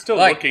 I'm still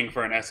looking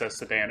for an SS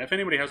sedan. If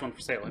anybody has one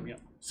for sale, let me know.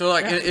 So,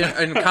 like,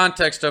 in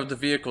context of the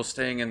vehicle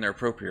staying in their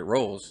appropriate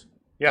roles,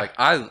 like,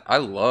 I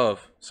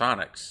love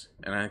Sonics,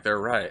 and I think they're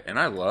right, and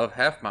I love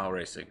half-mile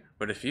racing.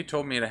 But if you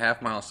told me a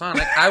half-mile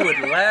Sonic, I would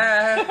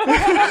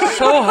laugh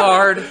so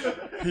hard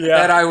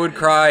that I would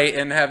cry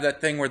and have that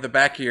thing where the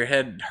back of your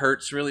head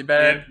hurts really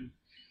bad.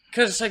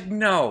 Because it's like,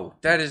 no,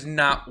 that is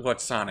not what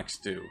Sonics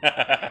do.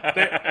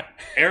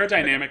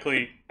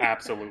 Aerodynamically,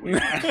 absolutely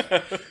not.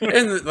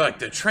 And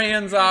the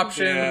trans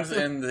options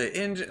and the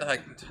engine,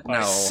 like,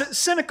 no.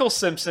 Cynical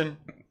Simpson,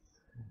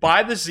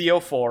 buy the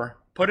Z04,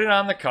 put it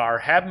on the car,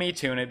 have me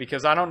tune it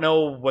because I don't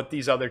know what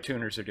these other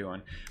tuners are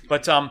doing.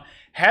 But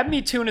have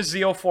me tune a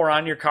Z04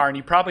 on your car and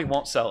you probably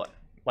won't sell it.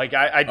 Like,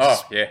 I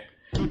just... Oh, yeah.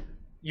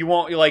 You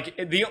won't, like,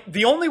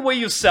 the only way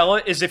you sell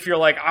it is if you're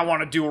like, I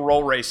want to do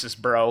roll races,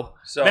 bro.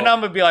 So, then I'm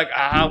going to be like,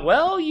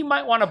 well, you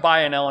might want to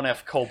buy an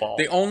LNF Cobalt.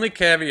 The only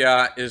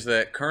caveat is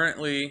that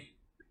currently,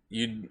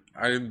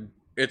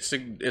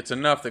 it's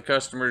enough that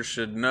customers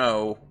should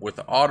know with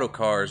the auto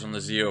cars on the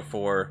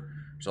Z04,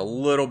 there's a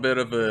little bit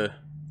of a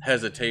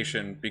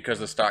hesitation because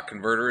the stock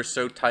converter is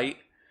so tight.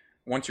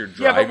 Once you're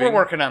driving. Yeah, but we're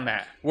working on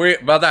that.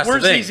 That's the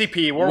thing.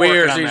 ZZP. We're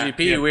working on that.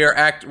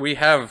 ZZP. We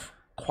have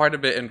quite a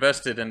bit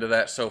invested into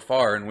that so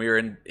far, and we're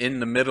in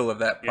the middle of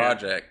that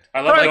project.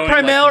 I love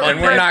and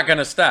we're not going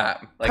to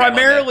stop.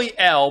 Primarily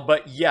L,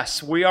 but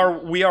yes, we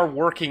are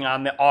working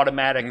on the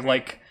automatic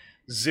like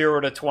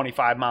 0 to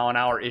 25 mile an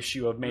hour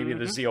issue of maybe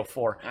the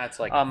Z04. That's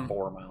like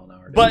 4 mile an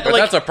hour. But like,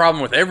 that's a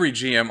problem with every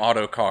GM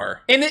auto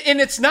car. And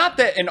it's not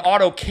that an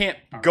auto can't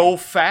go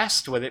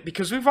fast with it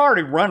because we've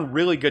already run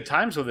really good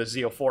times with a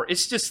Z04.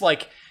 It's just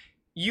like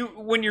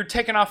when you're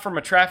taking off from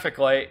a traffic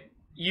light,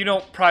 you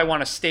don't probably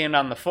want to stand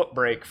on the foot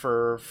brake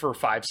for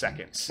 5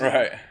 seconds.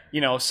 Right.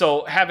 You know,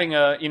 so having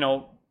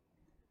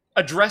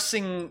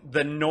addressing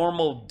the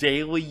normal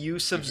daily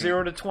use of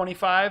 0 to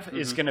 25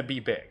 is going to be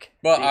big.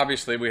 Well,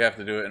 obviously we have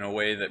to do it in a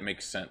way that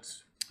makes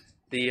sense.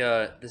 The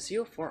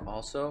Z04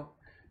 also,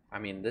 I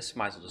mean, this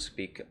might as well just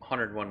speak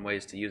 101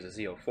 ways to use a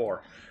Z04.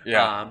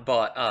 Yeah.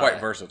 But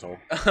quite versatile.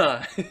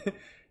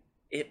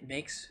 It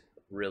makes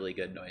really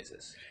good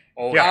noises.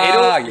 Oh, Yeah.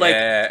 It'll,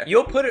 like,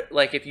 you'll put it,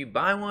 like, if you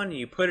buy one and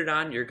you put it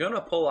on, you're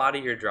gonna pull out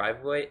of your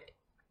driveway,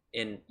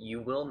 and you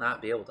will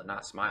not be able to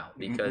not smile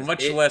because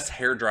much less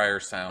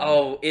hairdryer sound.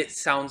 Oh, it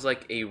sounds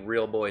like a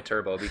real boy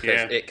turbo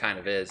because it kind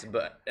of is.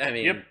 But I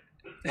mean, Yep.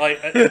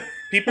 Like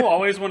people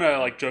always want to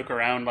like joke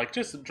around, like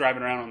just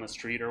driving around on the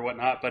street or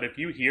whatnot. But if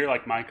you hear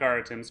like my car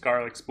or Tim's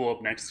car like spool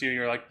up next to you,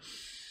 you're like,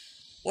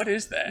 What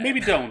is that? maybe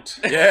don't.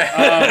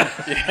 Yeah.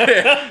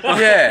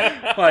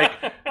 Yeah.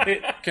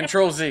 Like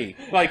Control Z.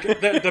 like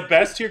the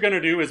best you're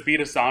gonna do is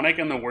beat a Sonic,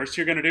 and the worst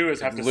you're gonna do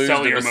is have to Lose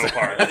sell to your the-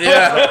 Mopar.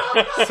 Yeah.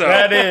 So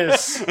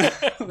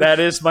That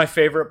is my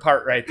favorite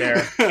part right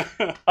there.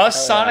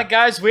 Us Sonic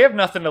guys, we have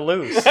nothing to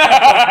lose.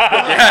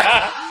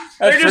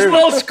 they're just true.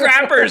 little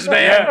scrappers,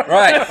 man.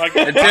 Right. Like,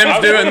 And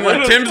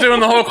Tim's doing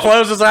the whole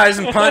close his eyes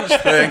and punch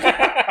thing.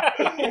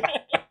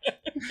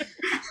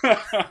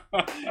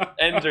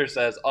 Ender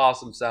says,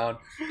 "Awesome sound.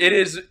 It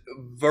is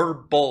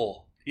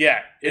verbal. yeah,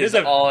 it is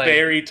a all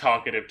very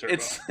talkative turbo.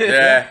 It's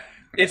Yeah.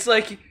 It's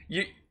like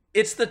you.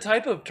 It's the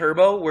type of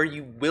turbo where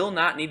you will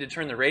not need to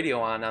turn the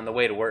radio on the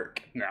way to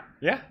work. no,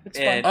 Yeah, it's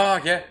And-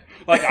 fun. Oh, yeah.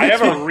 like I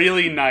have a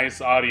really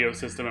nice audio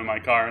system in my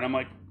car, and I'm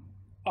like,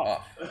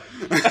 Oh.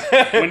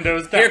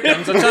 windows down. Here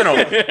comes a tunnel.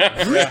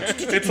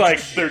 It's like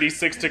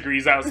 36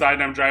 degrees outside,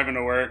 and I'm driving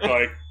to work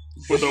like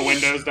with the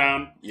windows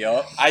down.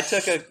 Yup. I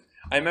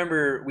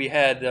remember we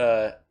had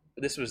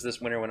this was this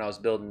winter when I was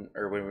building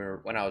or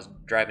when I was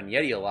driving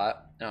Yeti a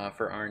lot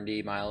for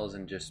R&D miles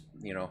and just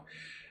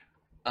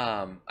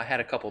I had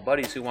a couple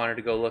buddies who wanted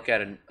to go look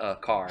at a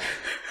car,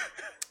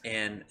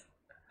 and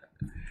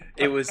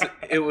it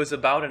was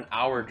about an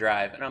hour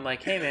drive, and I'm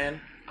like, hey man,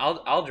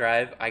 I'll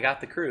drive. I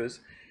got the cruise,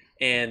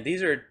 and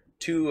these are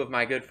two of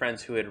my good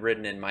friends who had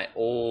ridden in my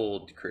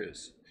old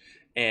cruise,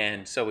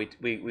 and so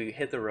we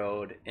hit the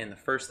road, and the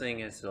first thing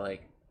is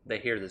like they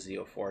hear the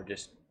Z04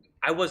 just.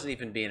 I wasn't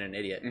even being an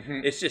idiot.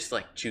 Mhm. It's just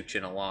like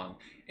chooching along,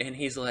 and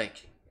he's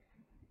like,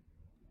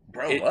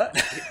 Bro, what?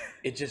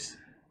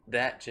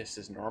 That just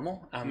is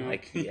normal. I'm Mm.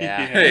 like,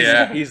 yeah.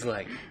 Yeah. He's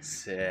like,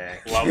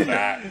 sick. Love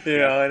that. You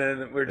know,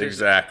 and then we're just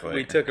Exactly.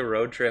 we took a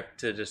road trip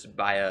to just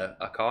buy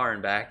a car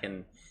and back,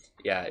 and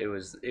yeah, it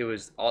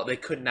was all they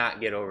could not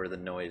get over the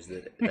noise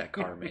that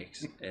car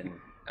makes, and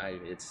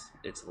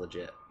it's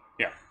legit.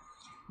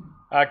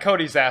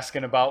 Cody's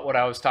asking about what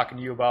I was talking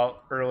to you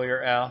about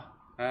earlier, Al.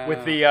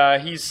 With the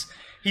he's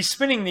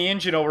spinning the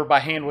engine over by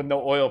hand with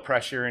no oil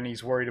pressure, and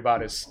he's worried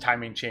about his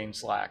timing chain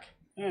slack.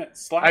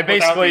 Slack I without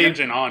basically- the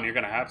engine on, you're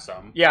gonna have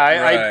some. Yeah,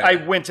 I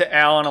Right. went to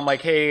Al and I'm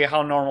like, hey,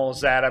 how normal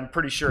is that? I'm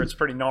pretty sure it's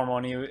pretty normal.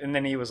 And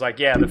then he was like,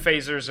 yeah, the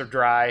phasers are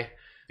dry.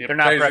 Yep. They're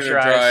not Phasers are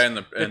pressurized. dry and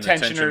the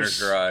tensioners tensioner's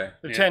dry.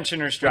 The Yeah.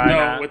 tensioner's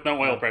dry. With no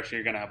oil pressure,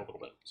 you're gonna have a little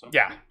bit. So.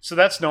 Yeah, so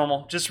that's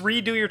normal. Just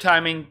redo your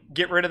timing.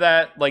 Get rid of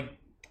that like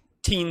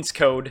teens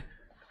code.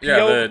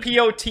 Yeah,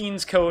 PO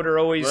teens code are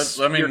always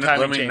let me your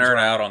timing change nerd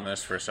wrong. out on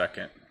this for a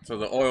second. So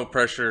the oil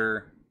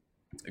pressure,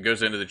 it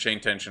goes into the chain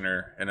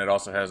tensioner, and it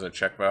also has a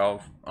check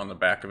valve on the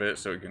back of it,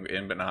 so it can go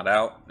in but not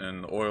out.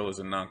 And the oil is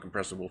a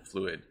non-compressible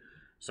fluid.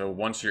 So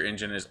once your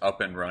engine is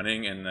up and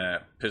running and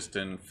that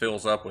piston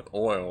fills up with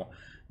oil,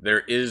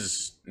 there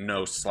is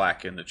no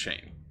slack in the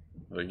chain.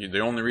 Like the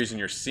only reason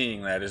you're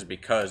seeing that is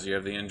because you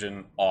have the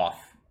engine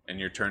off and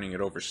you're turning it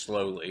over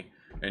slowly.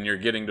 And you're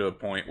getting to a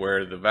point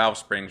where the valve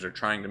springs are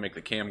trying to make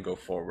the cam go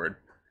forward,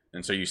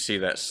 and so you see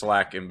that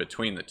slack in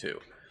between the two.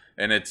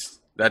 And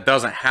that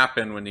doesn't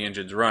happen when the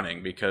engine's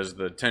running because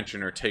the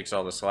tensioner takes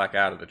all the slack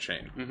out of the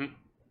chain. Mm-hmm.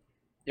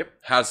 Yep.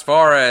 As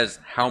far as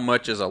how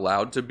much is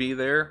allowed to be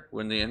there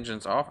when the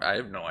engine's off, I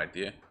have no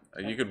idea.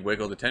 You could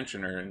wiggle the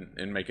tensioner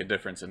and make a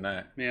difference in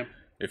that. Yeah.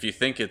 If you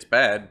think it's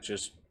bad,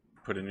 just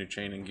put a new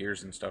chain and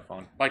gears and stuff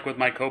on. Like with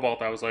my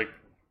Cobalt, I was like,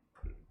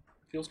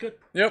 feels good.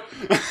 Yep.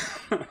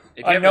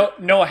 If you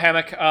Noah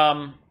Hammock.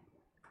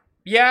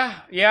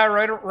 Yeah,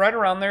 right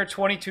around there.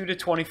 22 to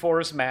 24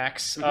 is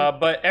max.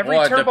 But every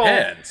Well, it turbo,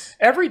 depends.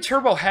 every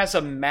turbo has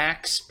a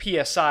max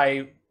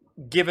PSI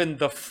given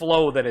the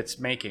flow that it's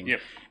making. Yep.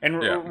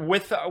 And Yeah.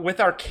 with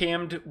our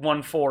cammed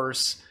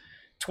 1.4s,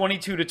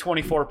 22 to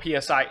 24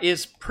 PSI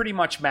is pretty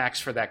much max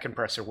for that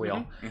compressor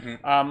wheel.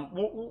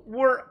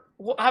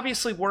 We'll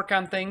obviously work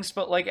on things,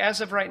 but like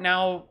as of right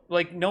now,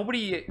 like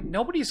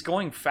nobody's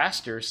going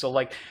faster. So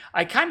like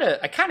I kind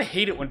of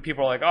hate it when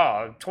people are like,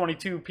 "Oh,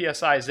 22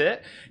 PSI is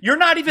it?" You're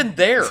not even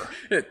there.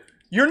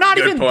 You're not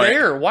Good even point.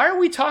 there. Why are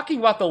we talking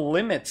about the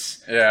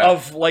limits Yeah.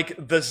 of like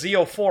the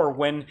Z04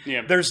 when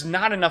Yeah. there's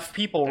not enough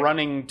people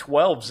running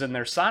 12s in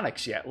their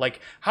Sonics yet? Like,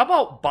 how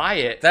about buy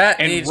it That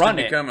and needs run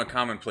to it? become a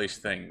commonplace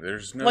thing.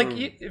 There's no... Like,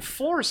 it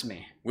floors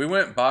me. We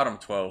went bottom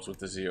 12s with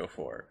the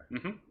Z04.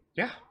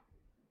 Yeah.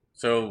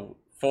 So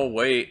full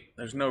weight,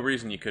 there's no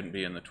reason you couldn't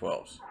be in the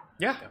 12s.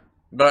 Yeah.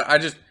 But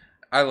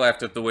I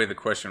laughed at the way the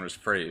question was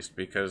phrased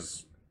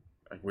because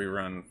like we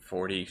run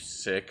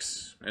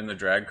 46 in the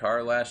drag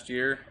car last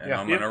year, and Yeah.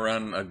 I'm going to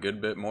run a good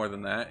bit more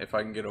than that if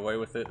I can get away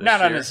with it this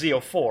Not on year. a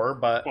Z04,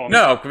 but Well,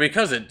 No,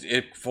 because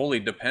it fully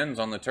depends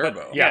on the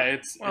turbo. Yeah,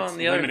 it's Well, and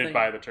the other limited thing-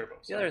 by the turbo.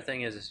 The other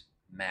thing is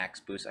max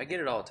boost. I get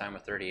it all the time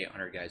with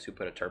 3800 guys who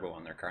put a turbo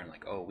on their car and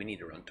like, oh, we need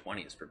to run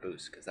 20s for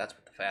boost because that's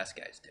what the fast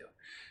guys do.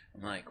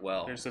 I'm like,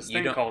 well, there's this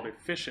thing called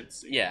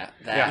efficiency. Yeah,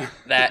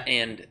 that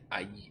and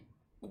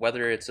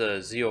whether it's a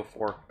Z04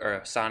 or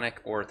a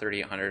Sonic or a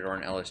 3800 or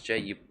an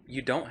LSJ,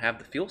 you don't have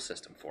the fuel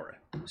system for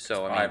it.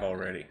 So I mean, 5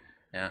 already.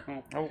 Yeah.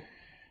 Oh.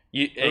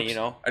 You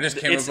know, I just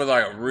came up with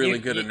like a really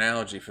good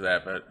analogy for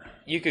that, but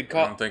you could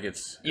call. I don't think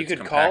it's you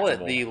could call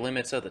it the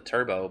limits of the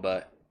turbo,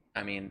 but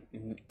I mean,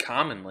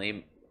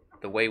 commonly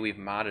the way we've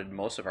modded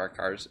most of our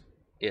cars,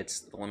 it's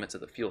the limits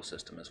of the fuel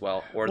system as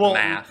well, or the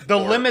math. The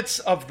limits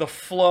of the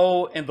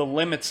flow and the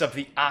limits of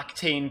the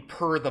octane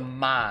per the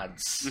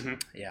mods. Mm-hmm.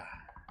 Yeah.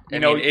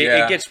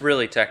 It gets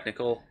really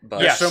technical, but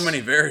there's so many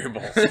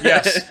variables.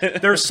 Yes,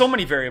 there's so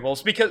many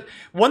variables because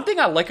one thing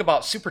I like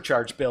about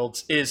supercharged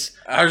builds is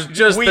I was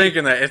just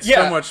thinking that it's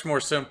so much more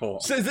simple.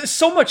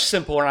 So much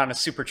simpler on a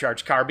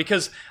supercharged car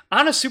because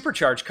on a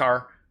supercharged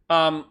car,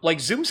 like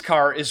Zoom's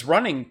car is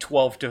running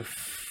 12 to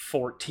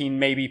 14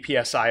 maybe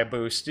PSI a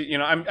boost. You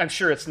know, I'm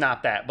sure it's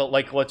not that, but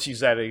like let's use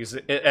that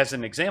as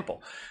an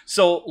example.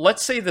 So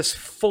let's say this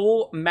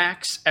full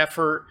max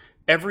effort,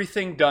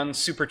 everything done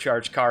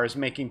supercharged car is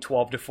making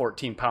 12 to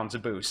 14 pounds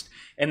of boost,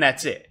 and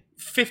that's it.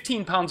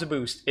 15 pounds of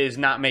boost is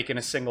not making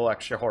a single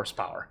extra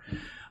horsepower.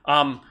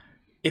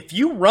 If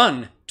you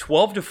run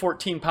 12 to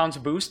 14 pounds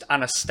of boost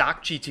on a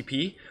stock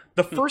GTP,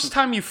 the first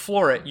time you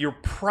floor it, you're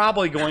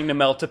probably going to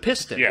melt a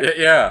piston.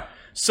 Yeah.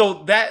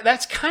 So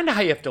that's kind of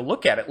how you have to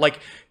look at it. Like,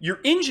 your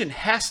engine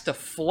has to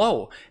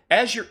flow.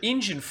 As your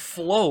engine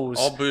flows...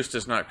 All boost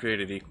is not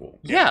created equal.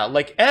 Yeah,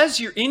 like, as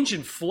your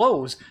engine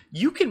flows,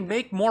 you can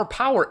make more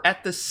power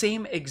at the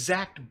same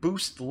exact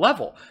boost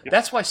level. Yep.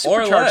 That's why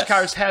supercharged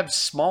cars have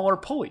smaller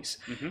pulleys.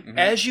 Mm-hmm.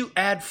 As you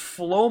add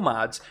flow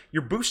mods,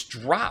 your boost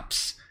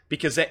drops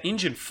because that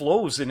engine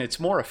flows and it's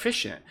more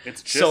efficient.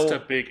 It's just a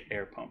big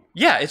air pump.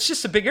 Yeah, it's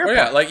just a big air pump.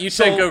 Yeah, like you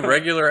take a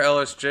regular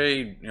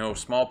LSJ,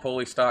 small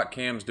pulley stock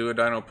cams, do a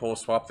dyno pull,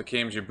 swap the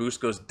cams, your boost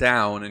goes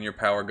down and your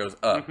power goes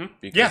up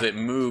because it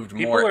moved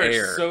more air.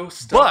 People are so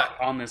stuck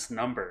on this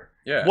number.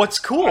 Yeah. What's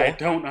cool... I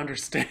don't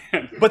understand.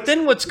 But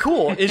then what's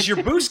cool is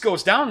your boost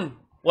goes down,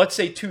 let's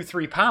say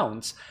 2-3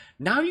 pounds.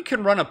 Now you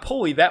can run a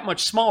pulley that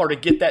much smaller to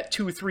get that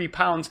 2-3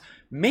 pounds,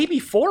 maybe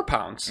 4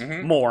 pounds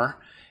more,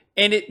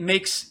 and it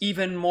makes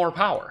even more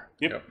power.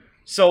 Yep.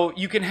 So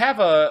you can have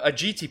a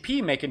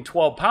GTP making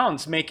 12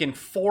 pounds, making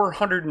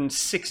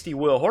 460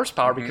 wheel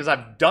horsepower because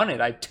I've done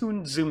it. I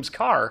tuned Zoom's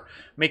car,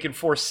 making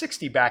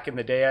 460 back in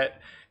the day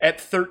at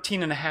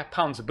 13.5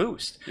 pounds of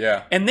boost.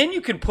 Yeah. And then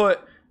you can put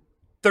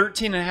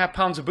 13.5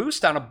 pounds of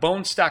boost on a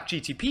bone stock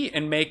GTP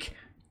and make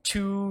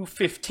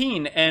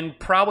 215 and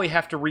probably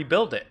have to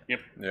rebuild it. Yep.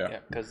 Yeah,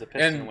 because the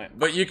piston went.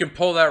 But you can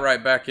pull that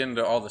right back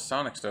into all the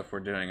Sonic stuff we're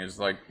doing. Is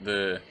like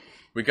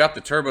we got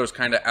the turbos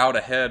kind of out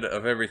ahead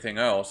of everything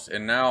else,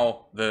 and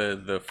now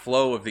the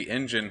flow of the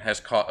engine has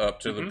caught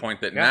up to the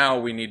point that now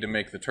we need to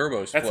make the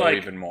turbos flow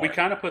even more. We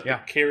kind of put the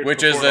carriage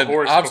which is an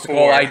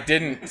obstacle I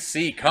didn't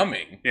see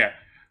coming. Yeah.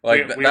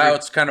 Like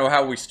that's kind of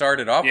how we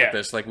started off with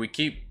this. Like we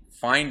keep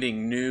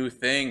finding new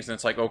things, and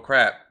it's like, oh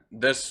crap,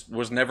 this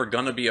was never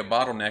going to be a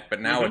bottleneck, but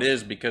now it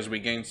is because we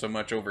gained so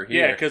much over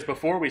here. Yeah, because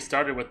before we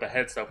started with the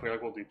head stuff, we were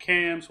like, we'll do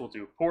cams, we'll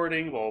do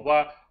porting, blah,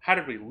 blah, blah. How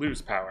did we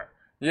lose power?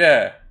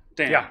 Yeah.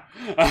 Damn. Yeah.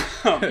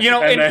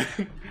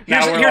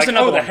 Now we're here's like,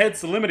 another the one.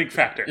 head's the limiting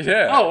factor.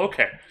 Yeah. Oh,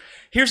 okay.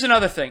 Here's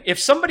another thing. If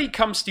somebody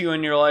comes to you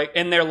and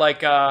they're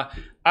like,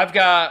 I've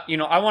got,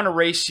 I want to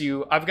race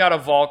you. I've got a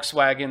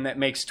Volkswagen that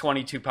makes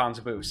 22 pounds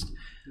of boost.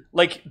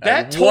 Like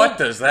that. What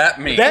does that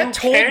mean?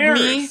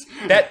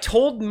 That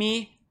told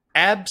me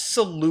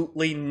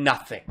absolutely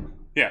nothing.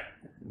 Yeah.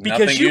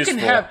 Because you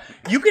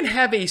can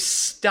have a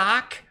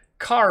stock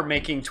car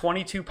making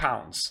 22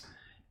 pounds,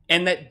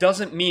 and that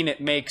doesn't mean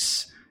it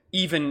makes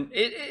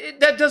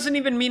that doesn't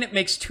even mean it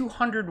makes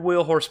 200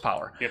 wheel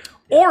horsepower. Yep.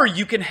 Or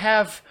you can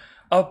have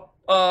a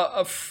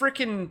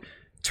freaking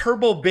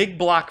turbo big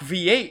block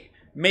V8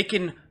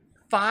 making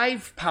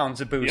 5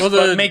 pounds of boost,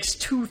 but it makes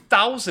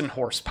 2,000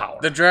 horsepower.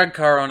 The drag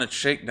car on its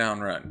shakedown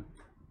run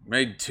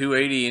made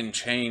 280 and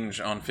change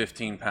on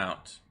 15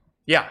 pounds.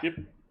 Yeah. Yep.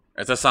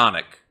 It's a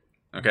Sonic.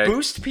 Okay.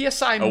 Boost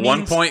PSI a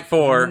means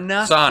 1.4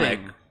 nothing. Sonic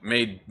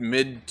made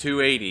mid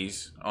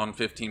 280s on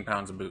 15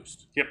 pounds of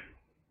boost. Yep.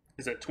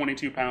 Is it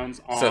 22 pounds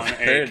on So a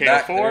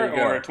KO4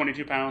 or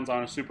 22 pounds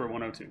on a Super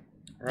 102?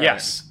 Right.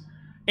 Yes.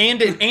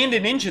 And an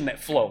engine that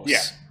flows.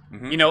 Yeah.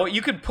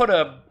 You could put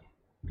that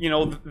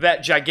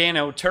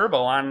Gigano turbo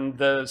on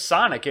the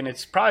Sonic and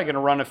it's probably going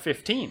to run a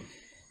 15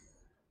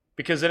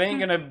 because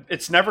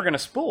it's never going to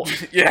spool.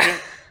 Yeah.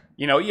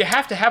 You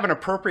have to have an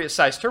appropriate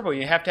size turbo.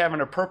 You have to have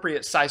an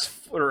appropriate size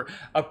or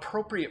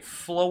appropriate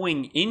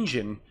flowing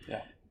engine.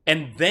 Yeah.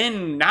 And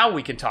then now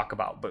we can talk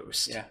about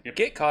boost. Yeah. Yep.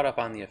 Get caught up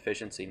on the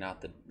efficiency,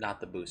 not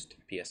the boost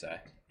PSI.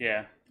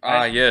 Yeah.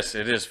 Yes,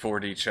 it is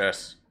 4D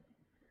chess.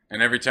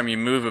 And every time you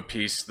move a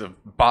piece, the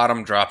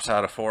bottom drops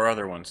out of 4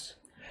 other ones.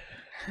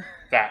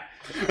 That.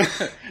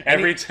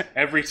 Every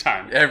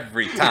time.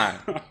 Every time.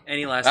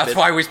 Any last That's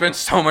why we spend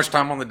so much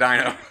time on the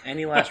dyno.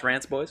 Any last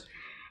rants, boys?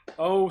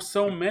 Oh,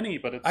 so many,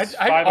 but it's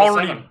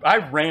I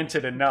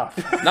ranted enough.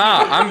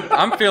 Nah,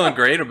 I'm feeling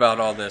great about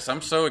all this.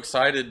 I'm so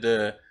excited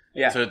to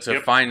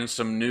find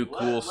some new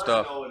cool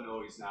stuff. Let Owen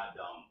know he's not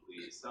dumb,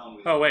 please. Tell him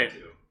we Oh, wait.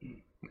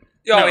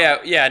 Oh,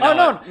 yeah.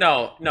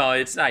 No. No,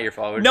 it's not your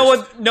fault.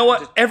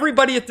 Noah,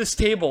 everybody at this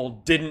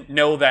table didn't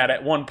know that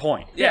at one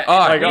point. Yeah.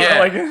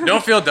 Oh,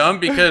 don't feel dumb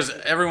because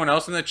everyone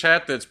else in the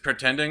chat that's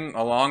pretending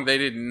along, they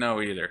didn't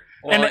know either.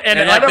 And like,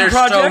 Adam there's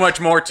Project, so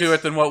much more to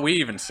it than what we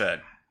even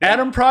said.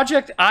 Adam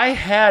Project, I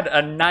had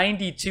a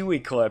 92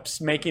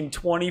 Eclipse making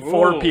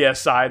 24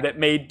 psi that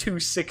made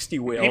 260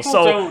 wheels.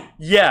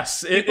 Yes,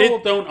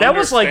 that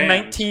was like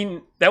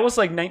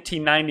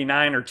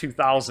 1999 or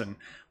 2000.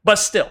 But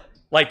still,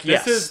 yes,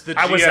 this is the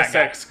I was that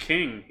guy. GSX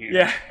king here.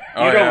 Yeah.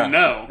 You don't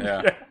know.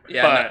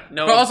 Yeah. But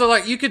But also,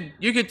 like, you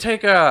could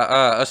take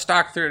a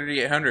stock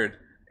 3800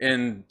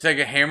 and take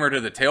a hammer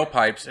to the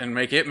tailpipes and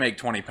make it make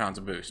 20 pounds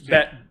of boost.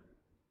 That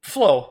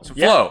flow.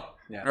 Flow.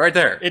 Yeah. Right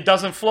there. It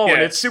doesn't flow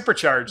and it's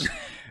supercharged.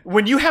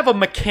 When you have a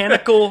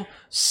mechanical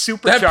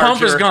supercharger, that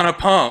pump is gonna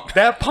pump.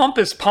 That pump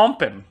is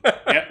pumping.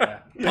 Pumping.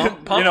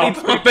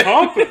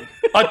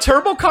 A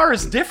turbo car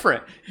is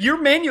different. Your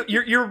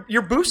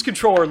boost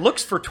controller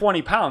looks for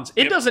 20 pounds.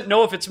 It doesn't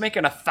know if it's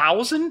making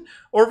 1,000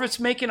 or if it's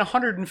making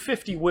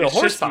 150 wheel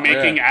horsepower. It's just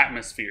making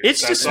atmosphere.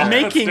 It's just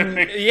making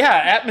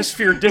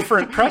atmosphere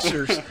different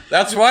pressures.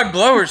 That's why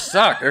blowers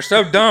suck. They're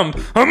so dumb.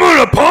 I'm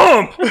gonna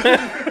pump.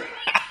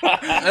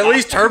 At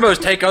least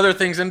turbos take other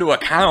things into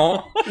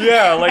account.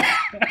 Yeah, like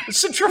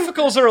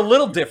centrifugals are a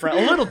little different.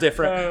 They're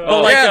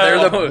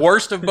the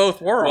worst of both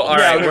worlds. Well, all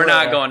right, we're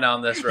not going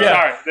down this road.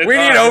 Yeah, we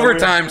need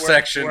overtime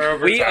section.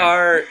 We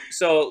are.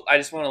 So I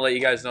just want to let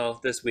you guys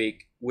know this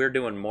week we're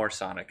doing more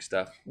Sonic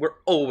stuff. We're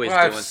always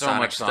doing so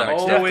much Sonic Sonic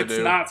stuff. stuff. Oh, it's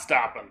not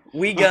stopping.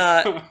 We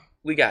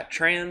got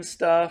trans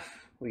stuff.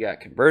 We got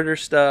converter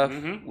stuff.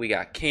 We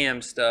got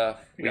cam stuff.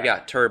 We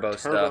got turbo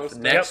stuff.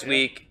 Next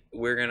week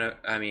we're gonna.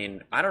 I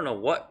mean, I don't know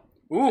what.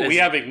 Ooh, we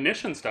have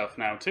ignition stuff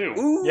now too.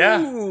 Ooh.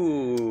 Yeah.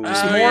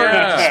 Just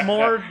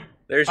more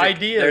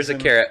ideas. There's a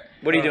carrot.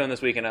 What are you doing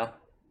this weekend, Al?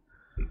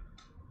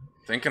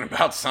 Thinking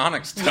about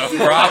Sonic stuff,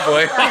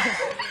 probably.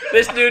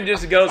 This dude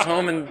just goes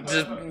home and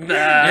just...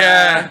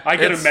 I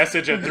get a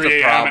message at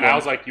 3 a.m. and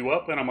Al's like, you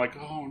up? And I'm like,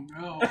 oh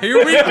no.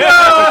 Here we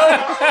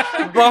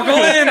go!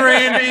 Buckle in,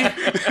 Randy!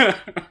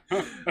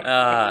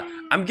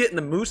 I'm getting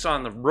the moose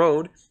on the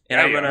road. And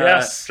I'm going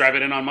to drive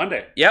it in on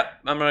Monday. Yep.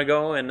 I'm going to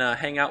go and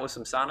hang out with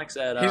some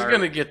Sonics at He's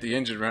going to get the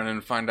engine running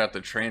and find out the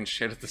train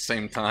shit at the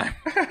same time.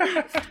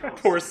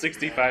 Poor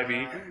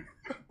 65E.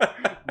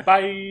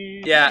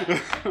 Bye. Yeah.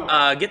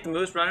 Get the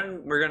moose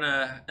running.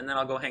 And then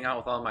I'll go hang out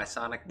with all my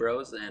Sonic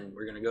bros, and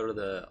we're gonna go to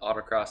the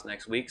autocross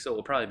next week. So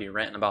we'll probably be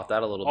ranting about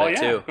that a little bit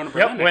too.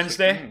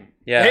 Wednesday.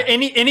 Yeah. Hey,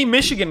 any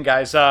Michigan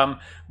guys?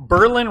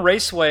 Berlin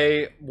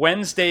Raceway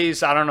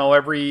Wednesdays. I don't know,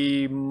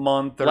 every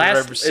month or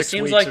every 6 weeks. It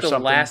seems like or the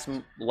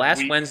something.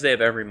 last Wednesday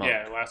of every month.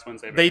 Yeah, last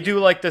Wednesday. They do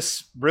like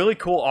this really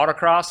cool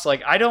autocross.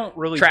 Like I don't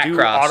really track do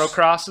cross.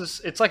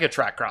 autocrosses. It's like a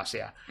track cross.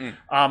 Yeah.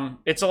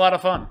 It's a lot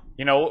of fun.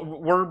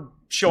 We're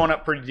showing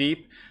up pretty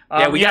deep.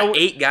 We got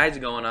 8 guys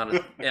going on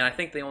it, and I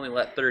think they only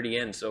let 30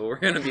 in, so we're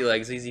gonna be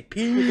like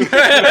ZZP.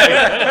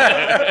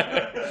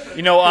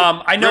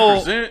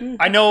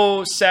 I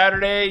know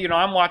Saturday.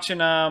 I'm watching.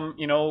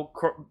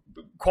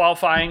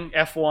 Qualifying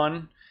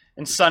F1,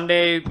 and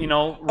Sunday.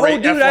 F1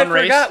 I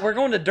race. forgot. We're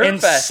going to Dirt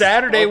and Fest.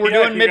 Saturday we're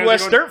doing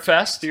Midwest Dirt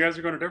Fest. You guys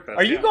are going to Dirt Fest.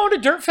 Are you going to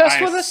Dirt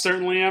Fest with us? I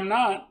certainly am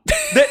not.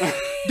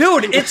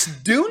 Dude, it's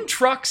dune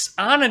trucks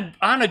on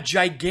a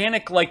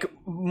gigantic like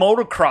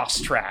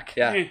motocross track.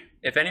 Yeah.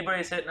 If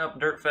anybody's hitting up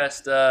Dirt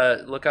Fest,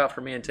 look out for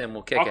me and Tim.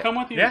 We'll kick it. I'll come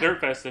with you to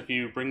Dirt Fest if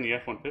you bring the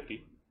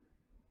F-150.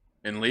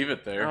 And leave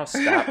it there. Oh,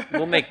 stop.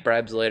 We'll make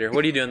bribes later.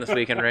 What are you doing this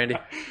weekend, Randy?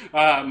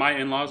 My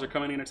in-laws are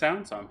coming into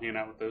town, so I'm hanging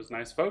out with those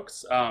nice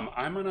folks.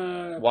 I'm going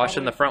to...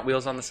 Washing the front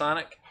wheels on the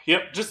Sonic?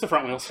 Yep, just the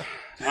front wheels.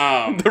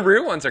 The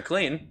rear ones are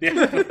clean.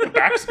 Yeah, the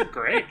backs are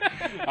great.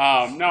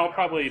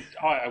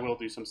 I will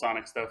do some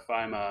Sonic stuff.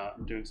 I'm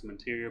doing some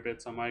interior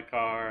bits on my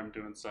car. I'm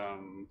doing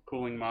some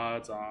cooling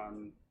mods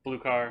on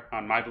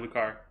my blue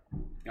car,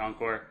 the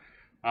Encore.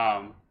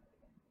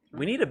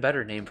 We need a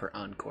better name for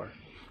Encore.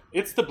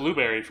 It's the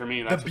Blueberry for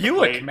me. That's the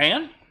Buick,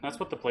 man. That's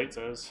what the plate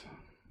says.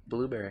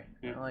 Blueberry.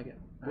 Yeah. I like it.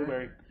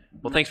 Blueberry.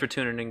 Well, thanks for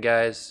tuning in,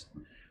 guys.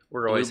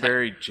 We're always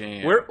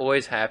jam. We're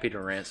always happy to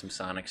rant some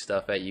Sonic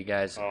stuff at you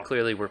guys.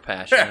 Clearly, we're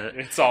passionate.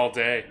 It's all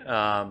day.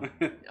 I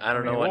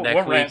don't know what next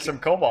week. We'll rant some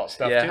Cobalt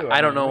stuff too.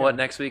 I don't know what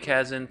next week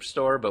has in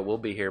store, but we'll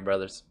be here,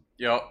 brothers.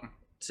 Yep.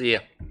 See ya.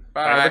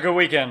 Bye. Have a good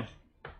weekend.